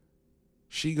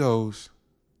 She goes,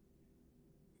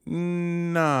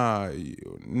 nah,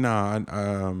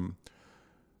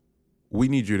 we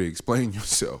need you to explain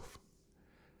yourself.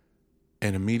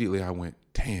 And immediately I went,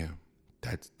 damn,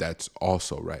 that's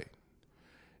also right.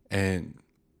 And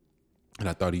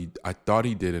I thought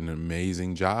he did an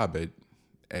amazing job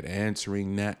at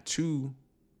answering that too.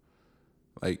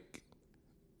 Like,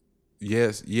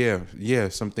 yes, yeah,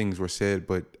 some things were said,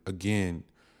 but again,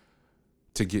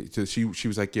 she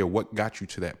was like, yeah, what got you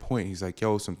to that point? He's like,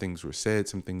 yo, some things were said,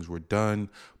 some things were done,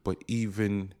 but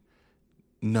even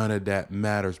none of that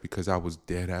matters because I was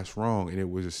dead ass wrong. And it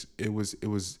was,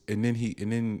 and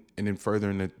then further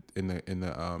in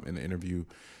the interview,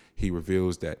 he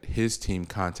reveals that his team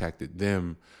contacted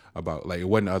them about, like, it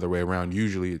wasn't the other way around.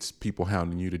 Usually it's people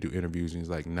hounding you to do interviews, and he's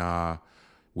like, nah,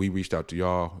 we reached out to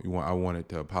y'all. I wanted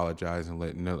to apologize and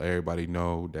let everybody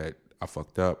know that I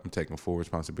fucked up. I'm taking full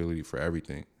responsibility for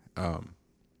everything.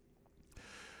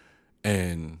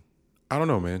 And I don't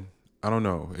know, man. I don't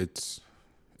know. It's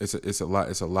a lot.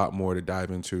 It's a lot more to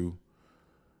dive into.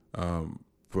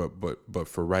 But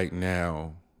for right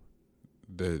now,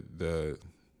 the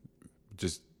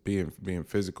just being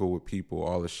physical with people,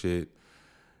 all the shit,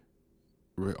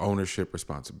 ownership,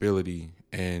 responsibility,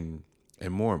 and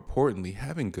more importantly,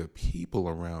 having good people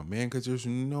around, man. Because there's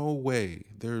no way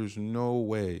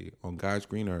on God's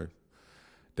green earth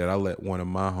that I let one of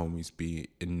my homies be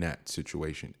in that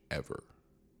situation ever.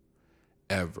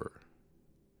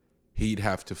 He'd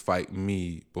have to fight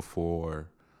me before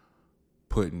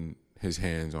putting his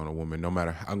hands on a woman, no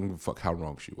matter I don't give a fuck how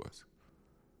wrong she was.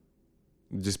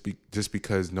 Just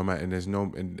because no matter, and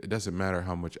it doesn't matter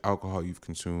how much alcohol you've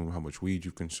consumed, how much weed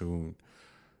you've consumed.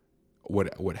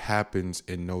 What happens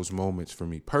in those moments for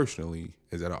me personally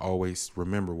is that I always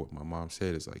remember what my mom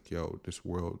said is like, yo, this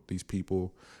world, these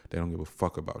people, they don't give a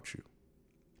fuck about you.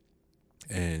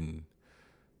 And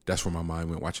that's where my mind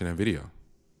went watching that video.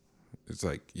 It's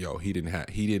like, yo, he didn't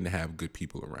have good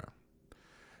people around.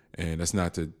 And that's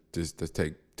not to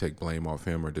take blame off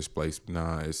him or displace.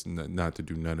 Nah, it's not to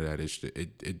do none of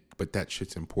that. But that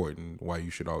shit's important. Why you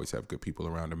should always have good people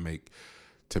around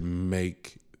to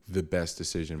make the best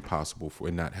decision possible for,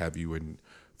 and not have you in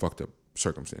fucked up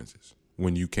circumstances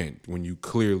when you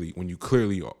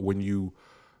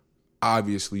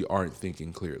obviously aren't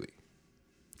thinking clearly,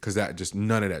 because that just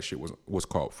none of that shit was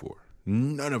called for.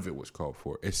 None of it was called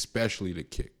for, especially the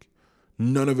kick.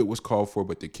 None of it was called for,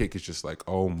 but the kick is just like,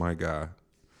 oh my God.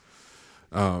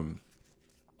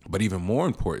 But even more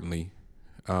importantly,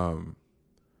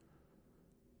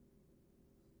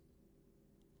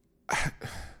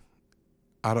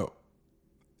 I don't.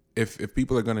 If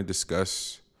people are going to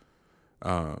discuss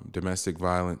domestic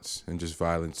violence and just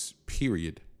violence,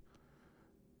 period,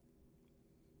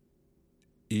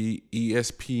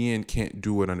 ESPN can't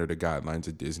do it under the guidelines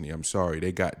of Disney. I'm sorry,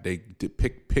 they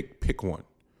pick one,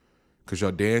 because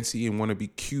y'all dancy and want to be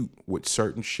cute with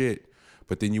certain shit,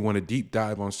 but then you want to deep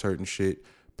dive on certain shit.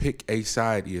 Pick a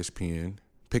side, ESPN.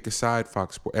 Pick a side,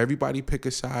 Fox Sports. Everybody pick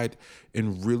a side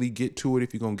and really get to it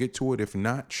if you're gonna get to it. If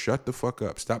not, shut the fuck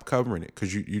up. Stop covering it,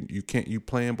 because you can't. You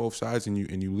playing both sides and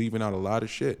you leaving out a lot of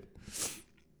shit.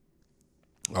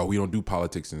 Oh, we don't do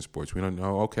politics in sports. We don't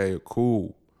know. Okay,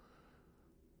 cool.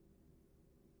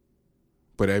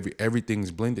 But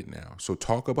everything's blended now. So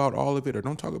talk about all of it or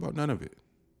don't talk about none of it.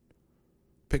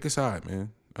 Pick a side,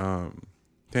 man.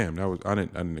 Damn, I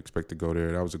didn't expect to go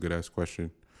there. That was a good ass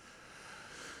question.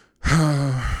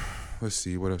 Let's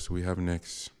see, what else do we have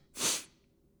next?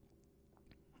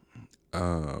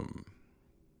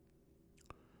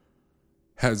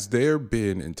 Has there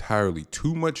been entirely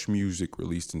too much music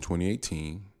released in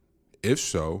 2018? If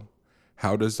so,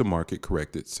 how does the market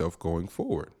correct itself going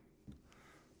forward?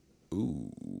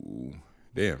 Ooh,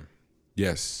 damn.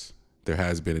 Yes, there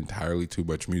has been entirely too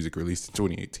much music released in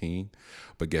 2018,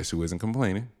 but guess who isn't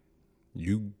complaining?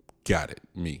 You got it,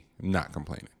 me. I'm not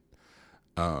complaining.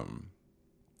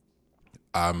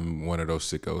 I'm one of those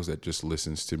sickos that just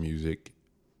listens to music.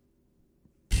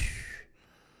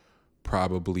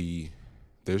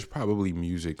 There's probably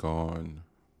music on,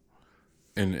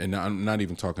 and I'm not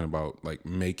even talking about like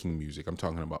making music. I'm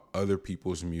talking about other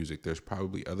people's music. There's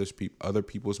probably other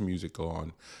people's music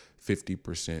on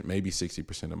 50%, maybe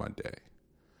 60% of my day.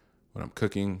 When I'm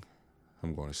cooking,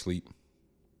 I'm going to sleep,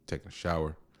 taking a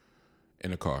shower, in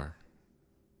the car.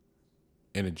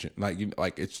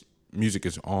 like it's music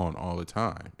is on all the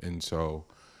time. And so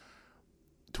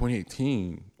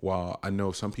 2018, while I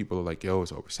know some people are like, yo,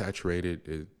 it's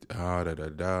oversaturated,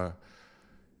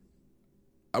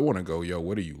 I want to go, yo,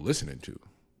 what are you listening to?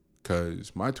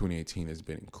 Because my 2018 has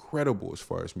been incredible as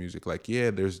far as music. Like,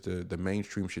 yeah, there's the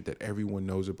mainstream shit that everyone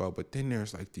knows about, but then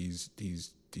there's like these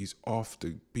off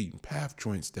the beaten path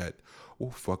joints that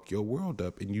will fuck your world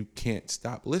up, and you can't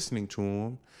stop listening to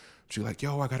them. But you're like,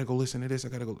 yo, I gotta go listen to this. I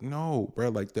gotta go. No, bro.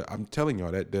 Like I'm telling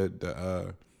y'all that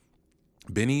the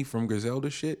Benny from Griselda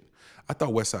shit. I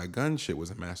thought West Side Gun shit was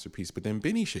a masterpiece, but then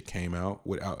Benny shit came out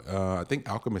without. I think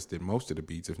Alchemist did most of the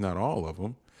beats, if not all of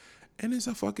them, and it's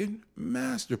a fucking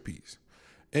masterpiece.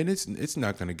 And it's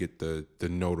not gonna get the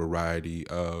notoriety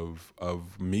of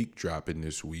Meek dropping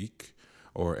this week,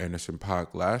 or Anderson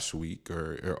 .Paak last week,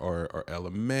 or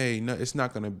Ella May. No, it's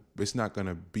not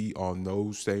gonna be on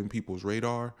those same people's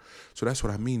radar. So that's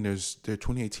what I mean. Their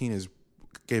 2018 is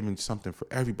giving something for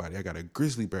everybody. I got a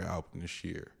Grizzly Bear album this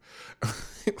year.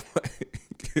 Like,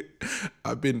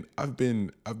 I've been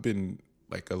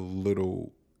like a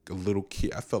little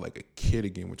kid. I felt like a kid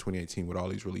again with 2018 with all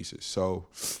these releases. So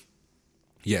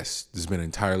yes, there's been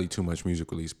entirely too much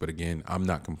music released, but again, I'm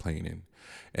not complaining.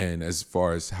 And as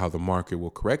far as how the market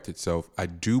will correct itself, I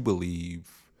do believe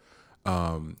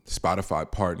Spotify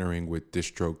partnering with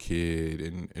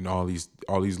DistroKid and all these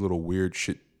little weird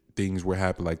shit things were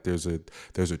happening. Like there's a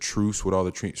truce with all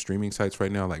the streaming sites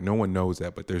right now. Like no one knows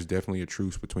that, but there's definitely a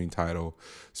truce between Tidal,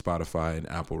 Spotify, and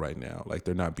Apple right now. Like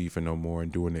they're not beefing no more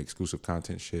and doing the exclusive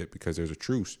content shit because there's a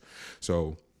truce.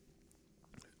 So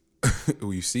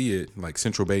you see it like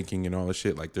central banking and all the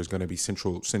shit. Like there's going to be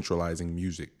centralizing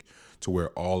music to where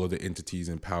all of the entities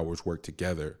and powers work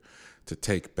together to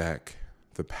take back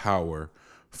the power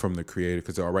from the creator.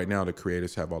 Because right now the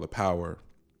creators have all the power.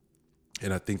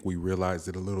 And I think we realized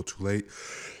it a little too late.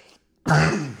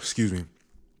 Excuse me.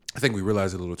 I think we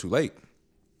realized it a little too late.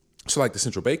 So like the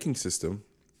central banking system,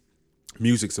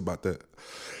 music's about to,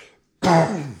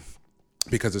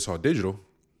 because it's all digital,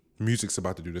 music's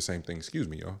about to do the same thing. Excuse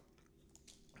me, y'all.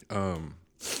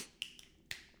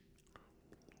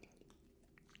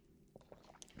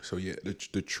 So yeah,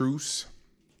 the truce,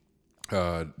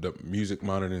 the Music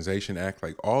Modernization Act,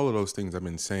 like all of those things I've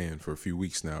been saying for a few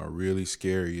weeks now are really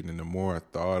scary. And then the more I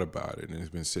thought about it, and it's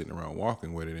been sitting around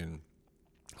walking with it and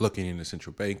looking into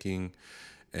central banking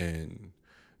and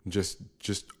just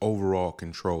overall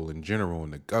control in general,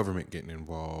 and the government getting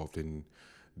involved, and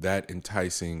that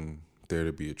enticing there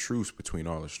to be a truce between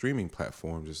all the streaming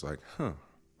platforms, is like,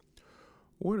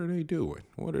 what are they doing?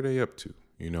 What are they up to?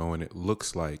 And it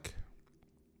looks like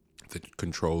the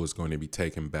control is going to be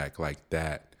taken back like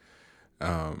that.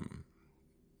 I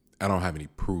don't have any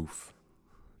proof,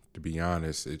 to be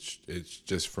honest. It's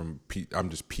just I'm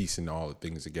just piecing all the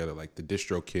things together, like the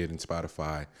DistroKid and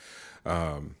Spotify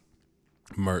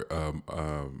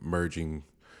merging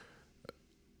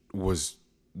was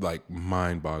like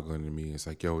mind-boggling to me. It's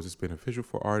like, yo, is this beneficial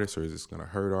for artists or is this going to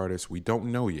hurt artists? We don't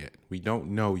know yet,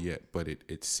 but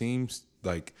it seems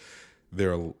like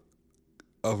they're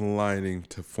aligning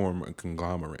to form a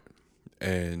conglomerate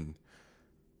and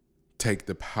take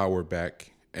the power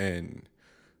back and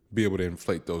be able to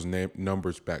inflate those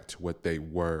numbers back to what they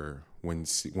were when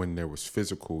there was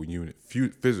physical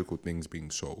things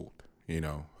being sold,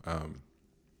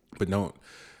 but no,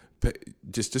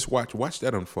 just watch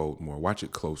that unfold more. Watch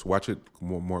it close. Watch it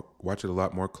more. Watch it a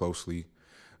lot more closely.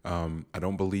 I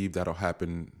don't believe that'll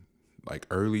happen like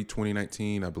early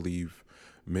 2019. I believe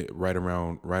right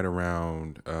around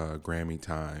Grammy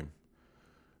time,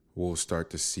 we'll start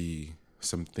to see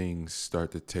some things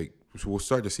we'll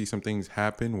start to see some things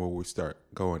happen where we start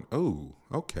going, oh,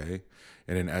 okay.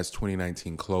 And then as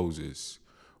 2019 closes,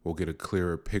 we'll get a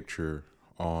clearer picture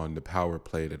on the power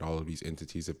play that all of these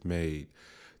entities have made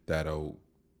that'll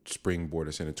springboard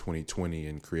us into 2020,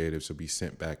 and creatives will be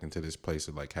sent back into this place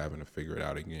of like having to figure it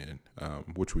out again,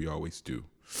 which we always do.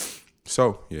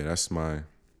 So yeah, that's my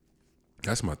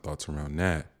thoughts around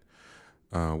that.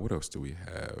 What else do we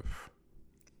have?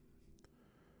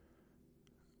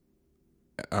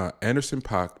 Anderson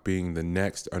 .Paak being the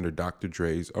next under Dr.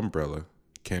 Dre's umbrella,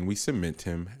 can we cement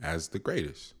him as the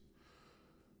greatest?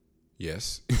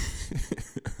 Yes.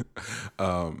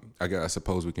 I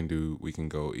suppose we can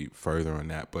go further on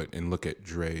that, and look at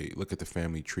the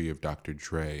family tree of Dr.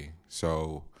 Dre.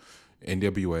 So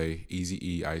NWA,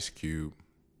 Eazy-E, Ice Cube,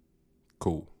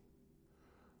 cool.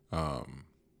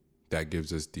 That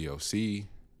gives us DOC.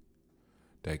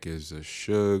 That gives us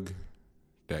Suge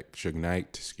Knight,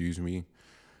 excuse me.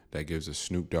 That gives us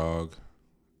Snoop Dogg.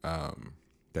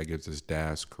 That gives us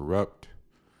Das Corrupt.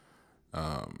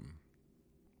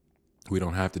 We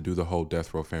don't have to do the whole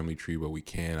Death Row family tree, but we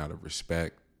can out of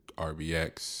respect.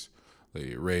 RBX,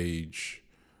 Lady Rage,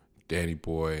 Danny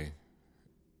Boy.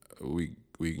 We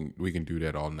can do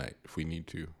that all night if we need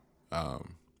to.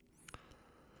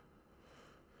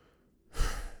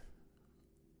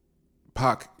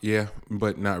 Pac, yeah,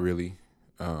 but not really.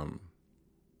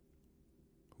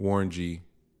 Warren G,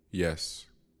 yes,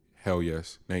 hell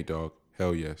yes. Nate Dogg,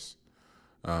 hell yes.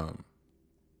 And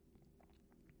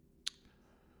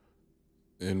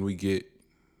we get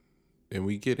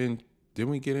in then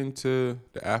we get into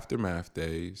the aftermath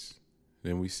days.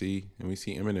 Then we see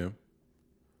Eminem.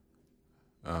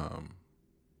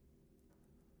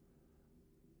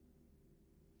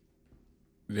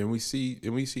 Then we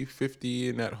see 50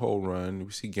 in that whole run.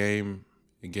 We see the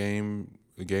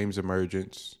game's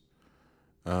emergence.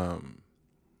 Then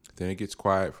it gets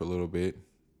quiet for a little bit.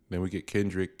 Then we get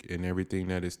Kendrick and everything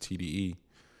that is TDE.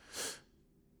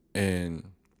 And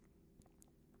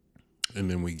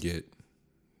then we get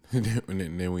and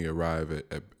then we arrive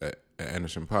at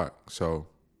Anderson .Paak. So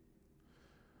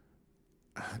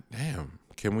damn,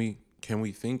 can we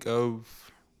think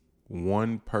of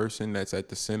one person that's at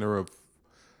the center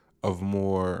of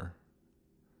more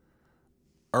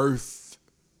earth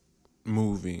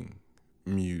moving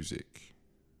music?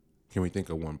 Can we think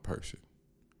of one person?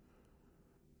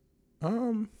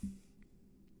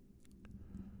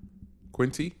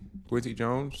 Quincy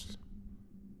Jones.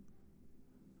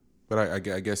 But I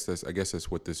guess that's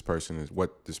what this person is.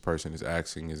 What this person is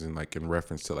asking is in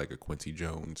reference to like a Quincy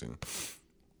Jones and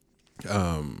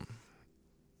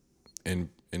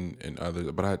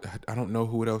others. But I don't know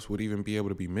who else would even be able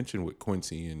to be mentioned with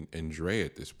Quincy and Dre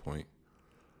at this point.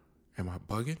 Am I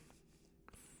bugging?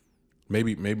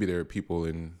 Maybe there are people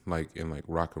in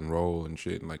rock and roll and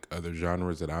shit and like other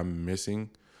genres that I'm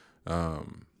missing.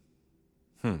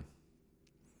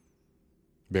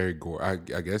 Berry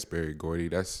Gordy. I guess Berry Gordy.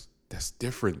 That's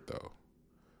different though.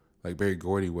 Like Berry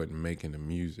Gordy wasn't making the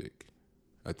music.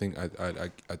 I think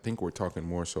we're talking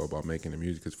more so about making the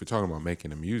music. Because if we're talking about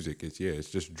making the music, it's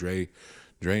just Dre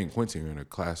and Quincy are in a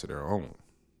class of their own,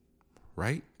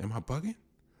 right? Am I bugging?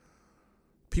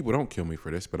 People don't kill me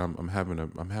for this, but I'm having a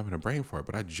brain fart.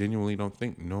 But I genuinely don't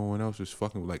think no one else is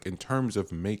fucking like in terms of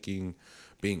being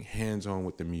hands on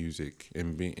with the music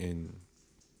and being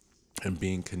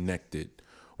connected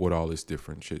with all this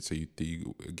different shit. So you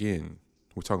again,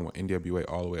 we're talking about NWA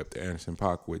all the way up to Anderson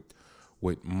 .Paak with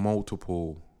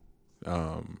multiple.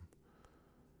 How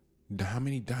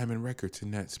many Diamond records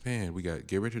in that span? We got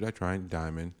Get Rich or Die Trying,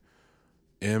 Diamond.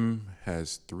 M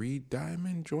has 3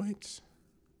 Diamond joints.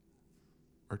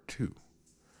 Or 2.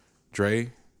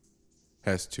 Dre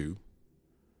has 2.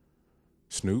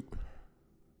 Snoop.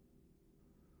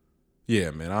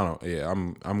 Yeah, man.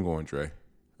 I'm going Dre.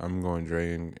 I'm going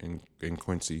Dre and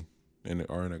Quincy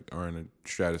are in a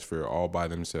stratosphere all by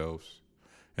themselves.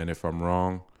 And if I'm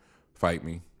wrong, fight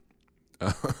me.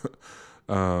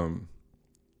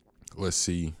 Let's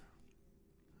see.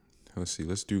 Let's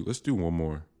do one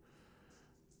more.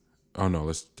 Oh no,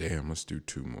 let's do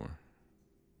 2 more.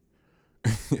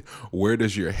 Where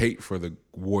does your hate for the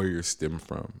Warriors stem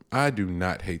from? I do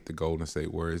not hate the Golden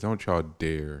State Warriors. Don't y'all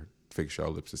dare fix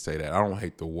y'all lips to say that. I don't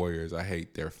hate the Warriors. I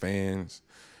hate their fans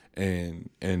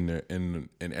and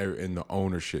the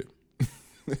ownership.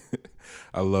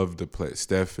 I love the play.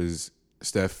 Steph.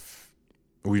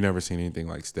 We've never seen anything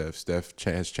like Steph. Steph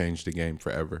has changed the game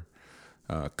forever.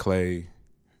 Clay.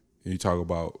 You talk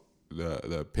about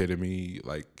the epitome,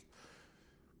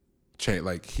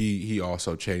 he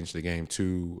also changed the game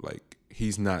too. Like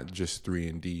he's not just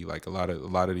 3-and-D. Like a lot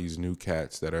of these new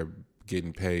cats that are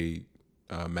getting paid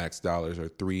max dollars are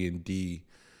 3-and-D,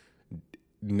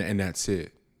 and that's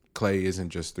it. Clay isn't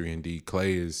just 3-and-D.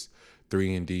 Clay is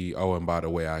 3-and-D. Oh, and by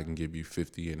the way, I can give you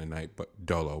 50 in a night, but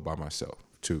dolo by myself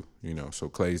too. So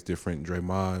Clay's different.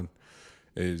 Draymond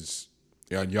is,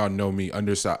 y'all know me,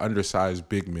 undersized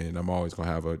big men. I'm always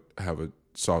gonna have a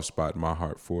soft spot in my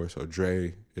heart for. So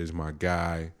Dre is my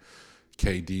guy.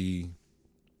 KD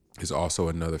is also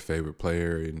another favorite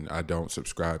player, and I don't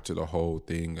subscribe to the whole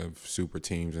thing of super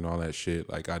teams and all that shit.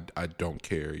 Like I don't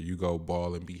care. You go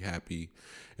ball and be happy.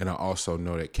 And I also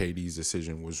know that KD's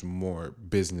decision was more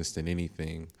business than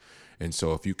anything. And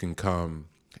so if you can come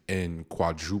and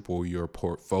quadruple your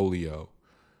portfolio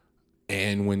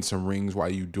and win some rings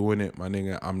while you doing it, my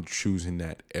nigga, I'm choosing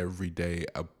that every day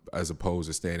as opposed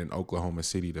to staying in Oklahoma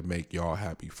City to make y'all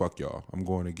happy. Fuck y'all. I'm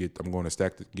going to get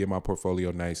my portfolio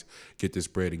nice, get this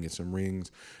bread and get some rings.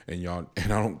 And I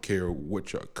don't care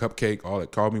what your cupcake, all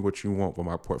that, call me what you want, but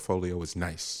my portfolio is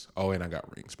nice. Oh, and I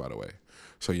got rings, by the way.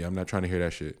 So yeah, I'm not trying to hear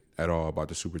that shit at all about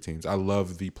the super teams. I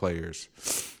love the players.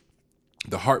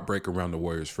 the heartbreak around the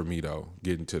Warriors for me though,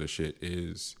 getting to the shit,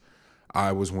 is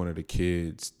I was one of the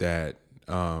kids that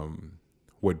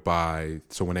would buy.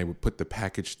 So when they would put the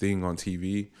package thing on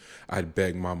TV, I'd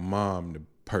beg my mom to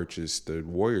purchase the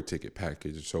Warrior ticket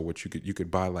package. So what you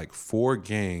could buy like 4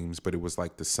 games, but it was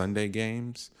like the Sunday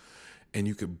games, and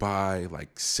you could buy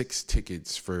like 6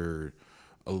 tickets for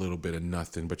a little bit of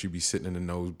nothing, but you'd be sitting in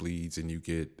the nosebleeds, and you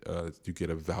get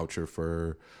a voucher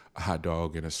for a hot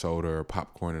dog and a soda, or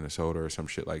popcorn and a soda, or some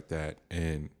shit like that.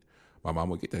 And my mom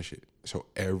would get that shit. So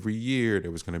every year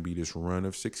there was going to be this run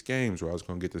of 6 games where I was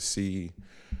going to get to see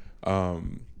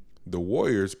the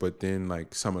Warriors, but then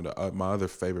like some of the my other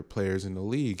favorite players in the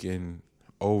league. And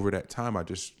over that time,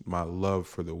 my love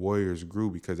for the Warriors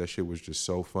grew because that shit was just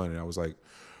so fun. And I was like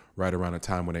right around the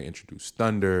time when they introduced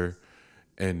Thunder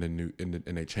and and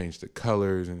they changed the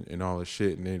colors and all the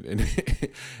shit,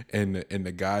 and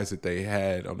the guys that they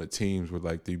had on the teams were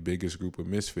like the biggest group of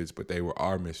misfits, but they were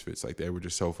our misfits. Like they were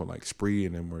just so fun. Like Spree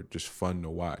and them were just fun to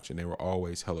watch, and they were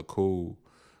always hella cool.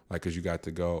 Like, cause you got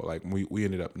to go. Like we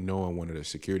ended up knowing one of the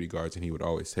security guards, and he would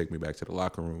always take me back to the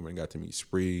locker room and got to meet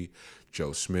Spree,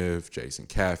 Joe Smith, Jason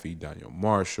Caffey, Daniel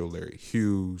Marshall, Larry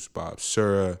Hughes, Bob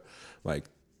Sura, like.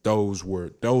 Those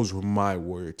were my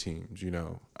Warrior teams,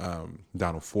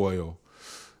 Donald Foyle,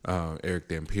 Eric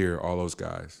Dampier, all those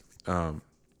guys. But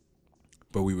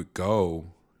we would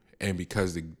go, and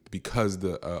because it wasn't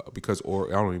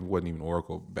even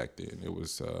Oracle back then. It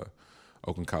was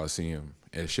Oakland Coliseum,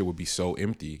 and shit would be so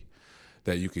empty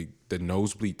that the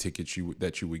nosebleed tickets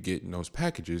that you would get in those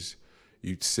packages,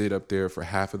 you'd sit up there for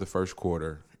half of the first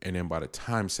quarter, and then by the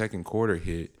time second quarter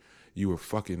hit, you were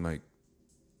fucking like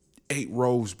 8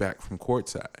 rows back from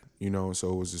courtside,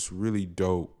 so it was this really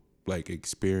dope like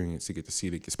experience to get to see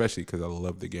it, especially because I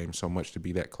love the game so much, to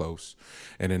be that close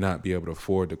and then not be able to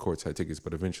afford the courtside tickets,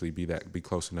 but eventually be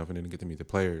close enough and then get to meet the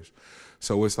players.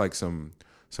 So it's like some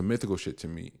mythical shit to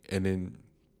me. And then,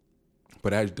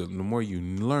 but as the more you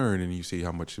learn and you see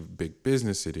how much of big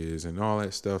business it is and all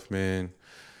that stuff, man,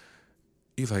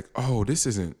 you're like, oh, this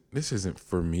isn't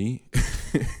for me.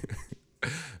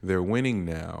 They're winning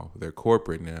now. They're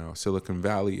corporate now. Silicon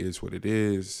Valley is what it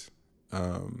is.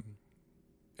 And,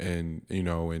 and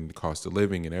the cost of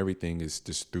living and everything is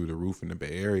just through the roof in the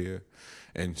Bay Area.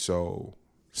 And so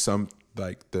some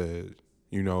like the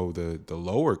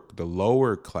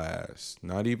lower class,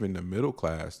 not even the middle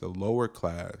class, the lower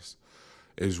class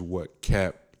is what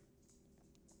kept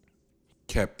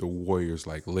the Warriors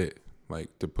like lit.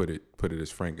 Like, to put it as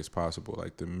frank as possible.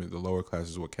 Like the lower class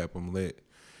is what kept them lit.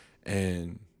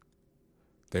 And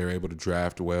they were able to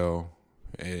draft well,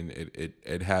 and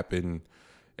it happened.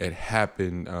 It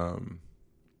happened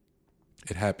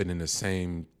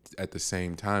in at the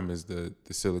same time as the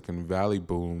Silicon Valley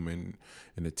boom and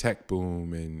the tech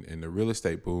boom and the real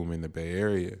estate boom in the Bay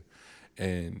Area.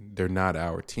 And they're not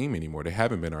our team anymore. They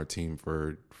haven't been our team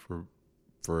for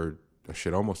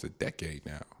shit almost a decade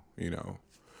now,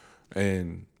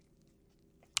 and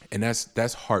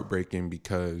that's heartbreaking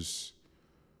because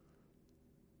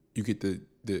you get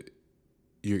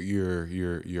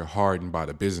you're hardened by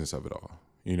the business of it all.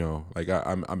 Like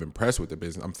I'm impressed with the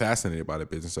business. I'm fascinated by the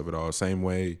business of it all. Same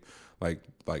way, like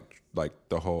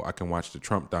the whole, I can watch the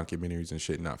Trump documentaries and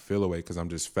shit and not feel away because I'm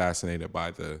just fascinated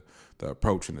by the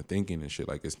approach and the thinking and shit.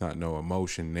 Like, it's not no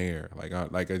emotion there.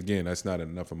 Like again, that's not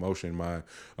enough emotion. My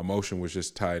emotion was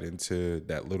just tied into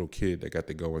that little kid that got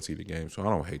to go and see the game. So I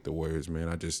don't hate the Warriors, man.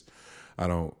 I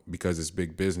don't, because it's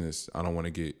big business. I don't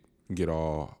want to get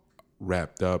all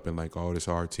wrapped up in like, oh, this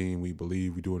our team, we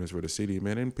believe we doing this for the city,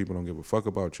 man. And people don't give a fuck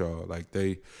about y'all. Like,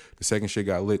 the second shit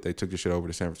got lit, they took the shit over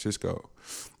to San Francisco.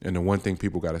 And the one thing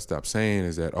people got to stop saying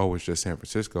is that, oh, it's just San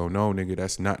Francisco. No, nigga,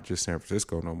 that's not just San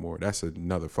Francisco no more. That's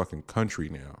another fucking country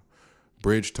now.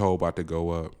 Bridge toll about to go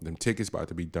up. Them tickets about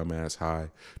to be dumbass high.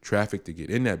 Traffic to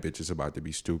get in that bitch is about to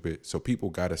be stupid. So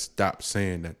people got to stop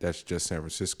saying that that's just San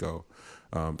Francisco,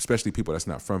 especially people that's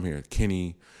not from here.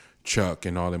 Kenny, Chuck,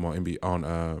 and all them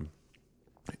on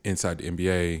inside the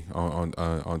NBA on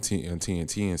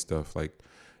TNT and stuff. Like,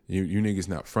 you niggas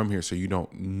not from here, so you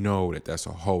don't know that that's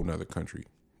a whole nother country.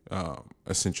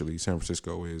 Essentially, San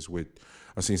Francisco is.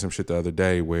 I seen some shit the other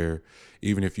day where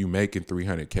even if you making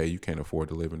 $300K, you can't afford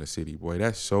to live in the city. Boy,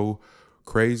 that's so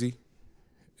crazy.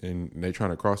 And they trying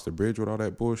to cross the bridge with all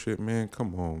that bullshit, man.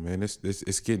 Come on, man.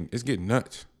 It's getting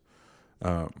nuts.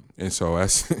 And so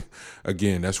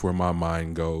that's where my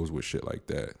mind goes with shit like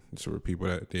that. So for people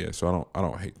that, yeah, so I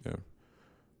don't hate them.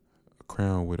 A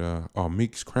Crown with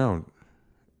Meek's Crown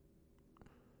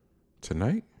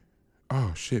tonight.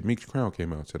 Oh shit, Meek's Crown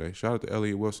came out today. Shout out to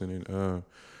Elliott Wilson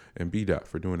and B Dot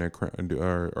for doing that crown,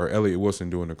 or Elliott Wilson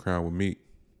doing the Crown with Meek.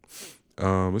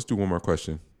 Let's do one more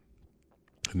question.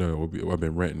 No, I've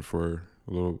been ranting for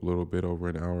a little bit over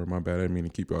an hour. My bad. I didn't mean to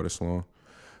keep y'all this long.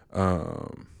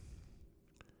 Um,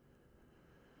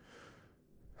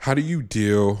 how do you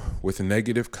deal with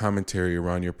negative commentary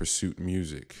around your pursuit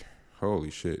music?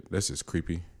 Holy shit, this is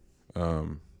creepy.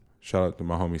 Um, Shout out to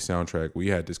my homie Soundtrack. We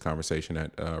had this conversation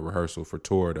at rehearsal for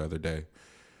tour the other day.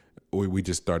 We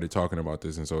just started talking about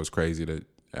this, and so it's crazy to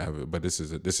have it. But this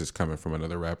is coming from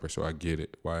another rapper, so I get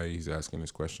it why he's asking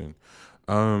this question.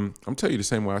 I'm telling you the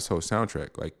same way I told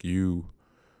Soundtrack. Like you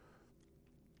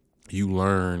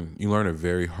learn a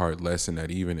very hard lesson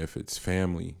that even if it's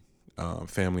family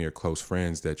or close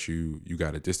friends, that you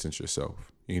got to distance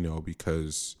yourself,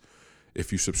 because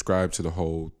if you subscribe to the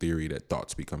whole theory that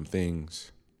thoughts become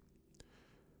things,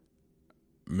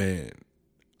 man,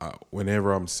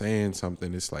 whenever I'm saying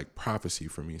something, it's like prophecy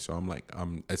for me. So I'm like,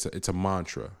 it's a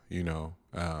mantra,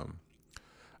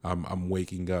 I'm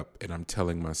waking up and I'm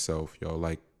telling myself, yo,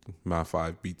 like my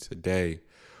 5 beats a day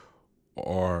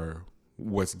are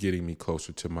what's getting me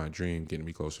closer to my dream, getting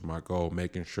me closer to my goal.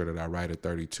 Making sure that I write a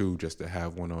 32 just to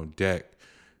have one on deck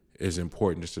is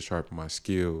important, just to sharpen my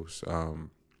skills.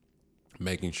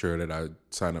 Making sure that I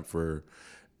sign up for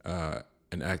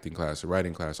an acting class, a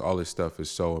writing class, all this stuff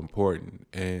is so important.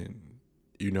 And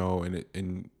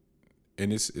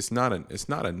it's not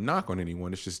a knock on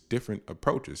anyone. It's just different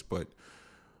approaches. But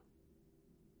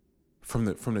from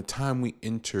the time we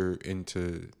enter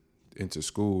into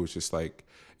school, it's just like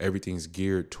everything's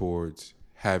geared towards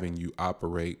having you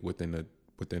operate within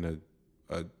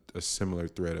a similar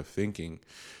thread of thinking,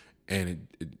 and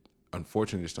it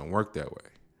unfortunately just don't work that way.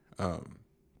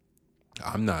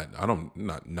 I'm not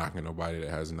knocking nobody that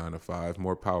has a 9 to 5.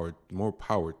 More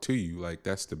power to you. Like,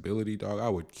 that stability, dog. I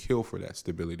would kill for that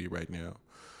stability right now.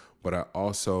 But I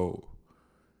also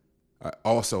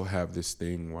have this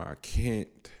thing where I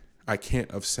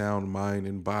can't of sound mind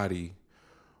and body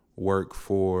work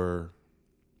for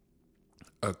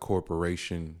a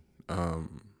corporation.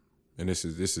 And this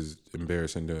is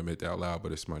embarrassing to admit out loud,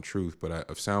 but it's my truth. But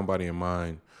of sound body and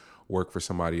mind work for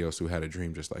somebody else who had a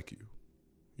dream just like you.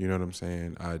 You know what I'm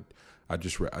saying? I'd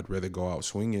rather go out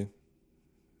swinging.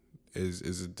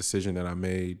 Is a decision that I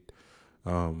made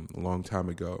a long time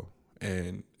ago,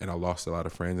 and I lost a lot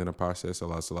of friends in the process. I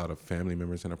lost a lot of family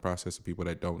members in the process, of people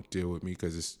that don't deal with me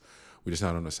because we're just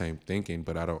not on the same thinking.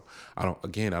 But I don't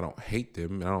hate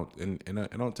them, and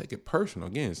I don't take it personal.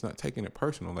 Again, it's not taking it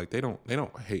personal. Like, they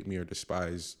don't hate me or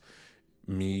despise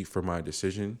me for my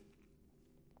decision.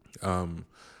 I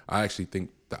actually think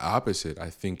the opposite. I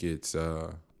think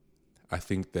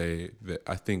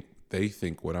they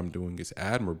think what I'm doing is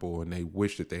admirable, and they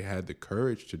wish that they had the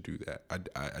courage to do that.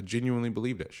 I genuinely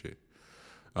believe that shit.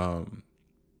 And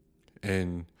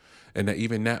that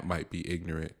even that might be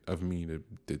ignorant of me to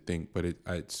think, but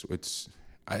it's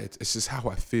just how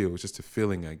I feel. It's just a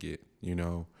feeling I get,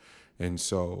 And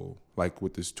so, like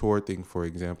with this tour thing, for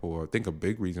example, I think a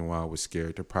big reason why I was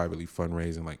scared to privately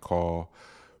fundraise and like call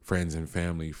friends and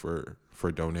family for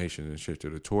donations and shit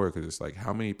to the tour, because it's like,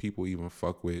 how many people even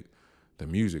fuck with the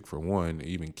music, for one,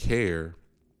 even care,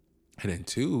 and then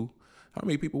two, how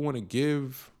many people want to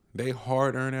give they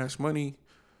hard-earned ass money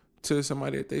to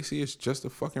somebody that they see as just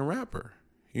a fucking rapper,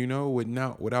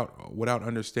 without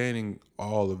understanding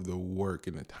all of the work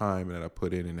and the time that I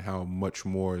put in, and how much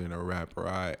more than a rapper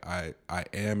I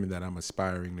am, and that I'm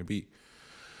aspiring to be.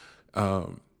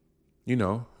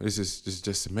 It's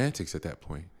just semantics at that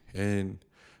point. And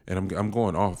I'm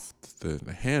going off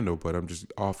the handle, but I'm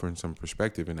just offering some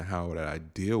perspective into how that I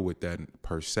deal with that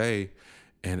per se,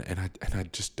 and I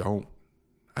just don't.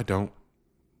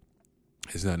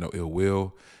 It's not no ill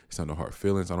will. It's not no hard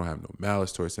feelings. I don't have no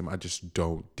malice towards them. I just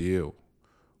don't deal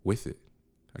with it.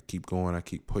 I keep going. I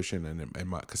keep pushing,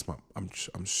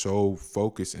 I'm so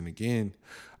focused. And again,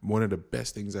 one of the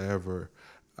best things I've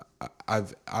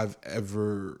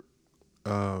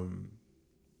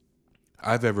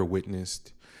ever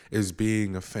witnessed is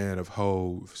being a fan of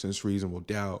Hove since Reasonable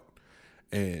Doubt,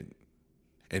 and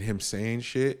him saying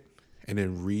shit, and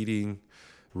then reading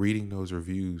those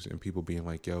reviews, and people being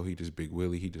like, yo, he just Big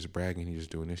Willie, he just bragging, he just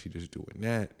doing this, he just doing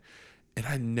that. And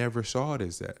I never saw it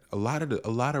as that. A lot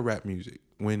of rap music,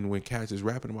 when cats is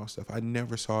rapping about stuff, I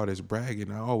never saw it as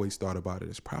bragging. I always thought about it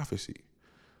as prophecy.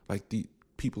 Like, the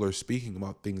people are speaking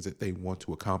about things that they want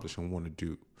to accomplish and want to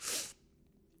do.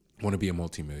 Want to be a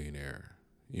multimillionaire,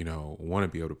 want to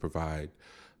be able to provide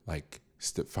like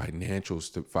financial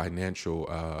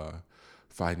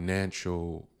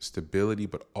stability,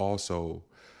 but also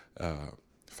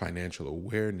financial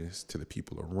awareness to the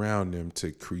people around them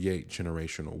to create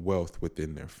generational wealth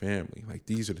within their family. Like,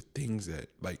 these are the things that,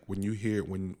 like, when you hear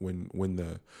when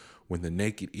the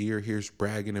naked ear hears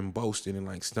bragging and boasting and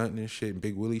like stunting and shit and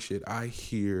big willy shit, I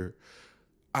hear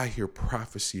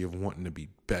prophecy of wanting to be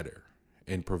better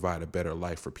and provide a better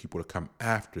life for people to come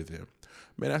after them.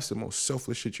 Man, that's the most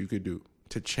selfless shit you could do,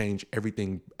 to change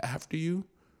everything after you,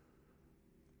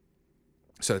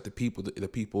 so that the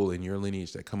people in your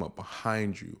lineage that come up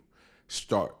behind you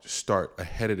start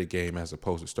ahead of the game as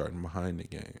opposed to starting behind the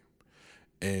game.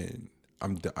 And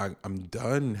I'm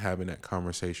done having that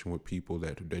conversation with people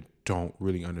that don't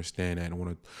really understand that and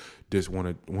want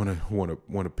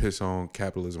to piss on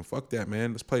capitalism. Fuck that,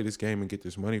 man. Let's play this game and get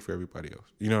this money for everybody else.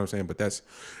 You know what I'm saying? But it's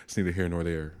neither here nor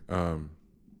there.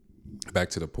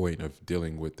 Back to the point of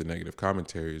dealing with the negative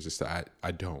commentary is just that I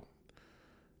don't.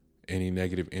 Any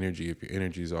negative energy, if your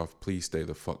energy is off, please stay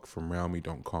the fuck from around me.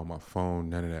 Don't call my phone.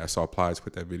 None of that. I saw Plies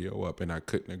put that video up, and I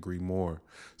couldn't agree more.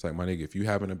 It's like, my nigga, if you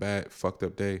having a bad, fucked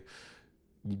up day,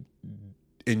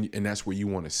 and that's where you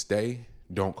want to stay,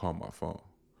 don't call my phone,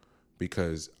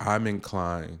 because I'm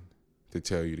inclined to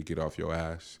tell you to get off your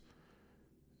ass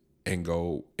and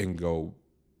go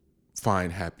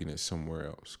find happiness somewhere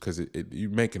else, because you're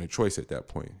making a choice at that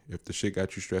point. If the shit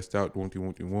got you stressed out, won't.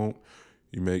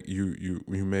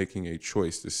 You're making a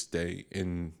choice to stay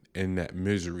in that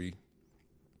misery.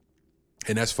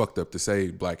 And that's fucked up to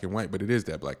say black and white, but it is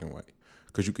that black and white.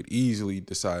 Because you could easily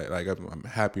decide, like, I'm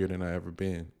happier than I ever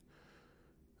been.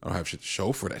 I don't have shit to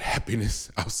show for that happiness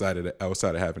outside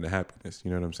of having the happiness.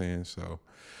 You know what I'm saying? So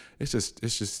it's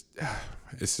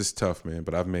just tough, man.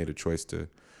 But I've made a choice to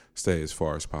stay as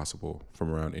far as possible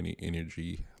from around any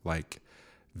energy like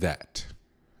that.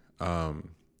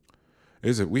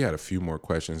 We had a few more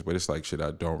questions, but it's like shit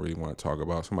I don't really want to talk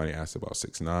about. Somebody asked about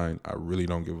 6ix9ine. I really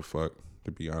don't give a fuck,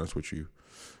 to be honest with you.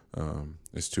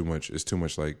 It's too much.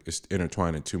 Like, it's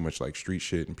intertwined in too much like street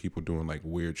shit and people doing like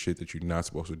weird shit that you're not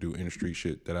supposed to do in street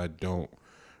shit that I don't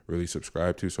really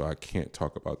subscribe to. So I can't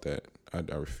talk about that. I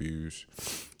refuse.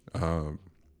 I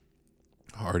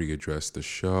already addressed the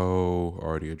show.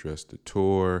 Already addressed the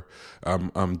tour.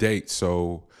 Dates.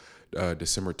 So.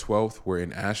 December 12th, we're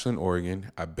in Ashland,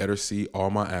 Oregon. I better see all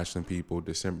my Ashland people.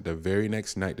 The very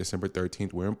next night, December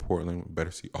 13th, we're in Portland. Better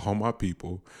see all my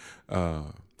people.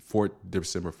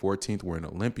 December 14th, we're in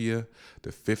Olympia. The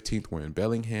 15th, we're in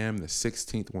Bellingham. The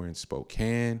 16th, we're in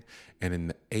Spokane. And then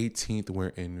the 18th,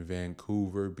 we're in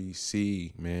Vancouver,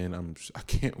 BC. Man, I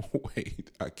can't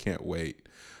wait. I can't wait.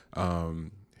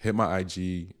 Hit my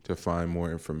IG to find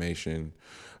more information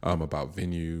about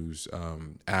venues.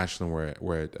 Ashland,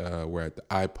 we're at the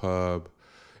iPub.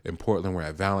 In Portland, we're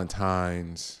at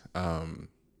Valentine's. Oh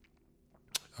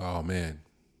man,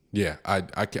 yeah, I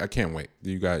can't wait.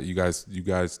 You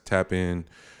guys tap in,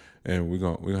 and we're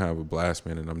gonna have a blast,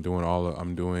 man. And I'm doing all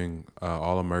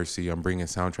of Mercy. I'm bringing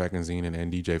Soundtrack and Zine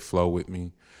and DJ Flow with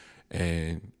me,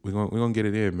 and we're gonna get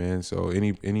it in, man. So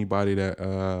anybody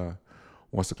that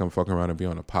wants to come fuck around and be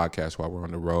on a podcast while we're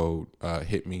on the road,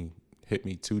 hit me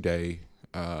today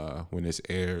when this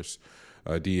airs.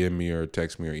 DM me or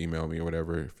text me or email me or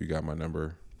whatever if you got my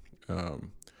number,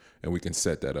 and we can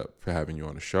set that up for having you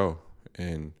on the show.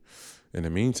 And in the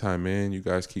meantime, man, you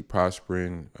guys keep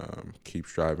prospering, keep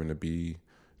striving to be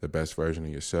the best version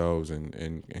of yourselves,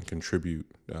 and contribute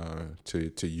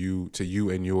to you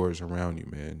and yours around you,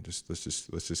 man. Let's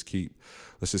just keep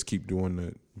doing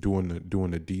the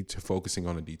focusing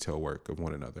on the detail work of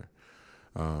one another.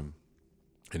 And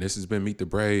this has been Meet the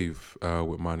Brave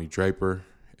with Monty Draper,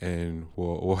 and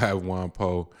we'll have Juan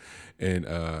Poe and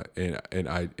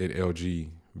LG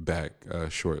back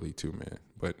shortly too, man.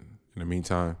 But in the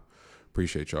meantime,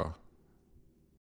 appreciate y'all.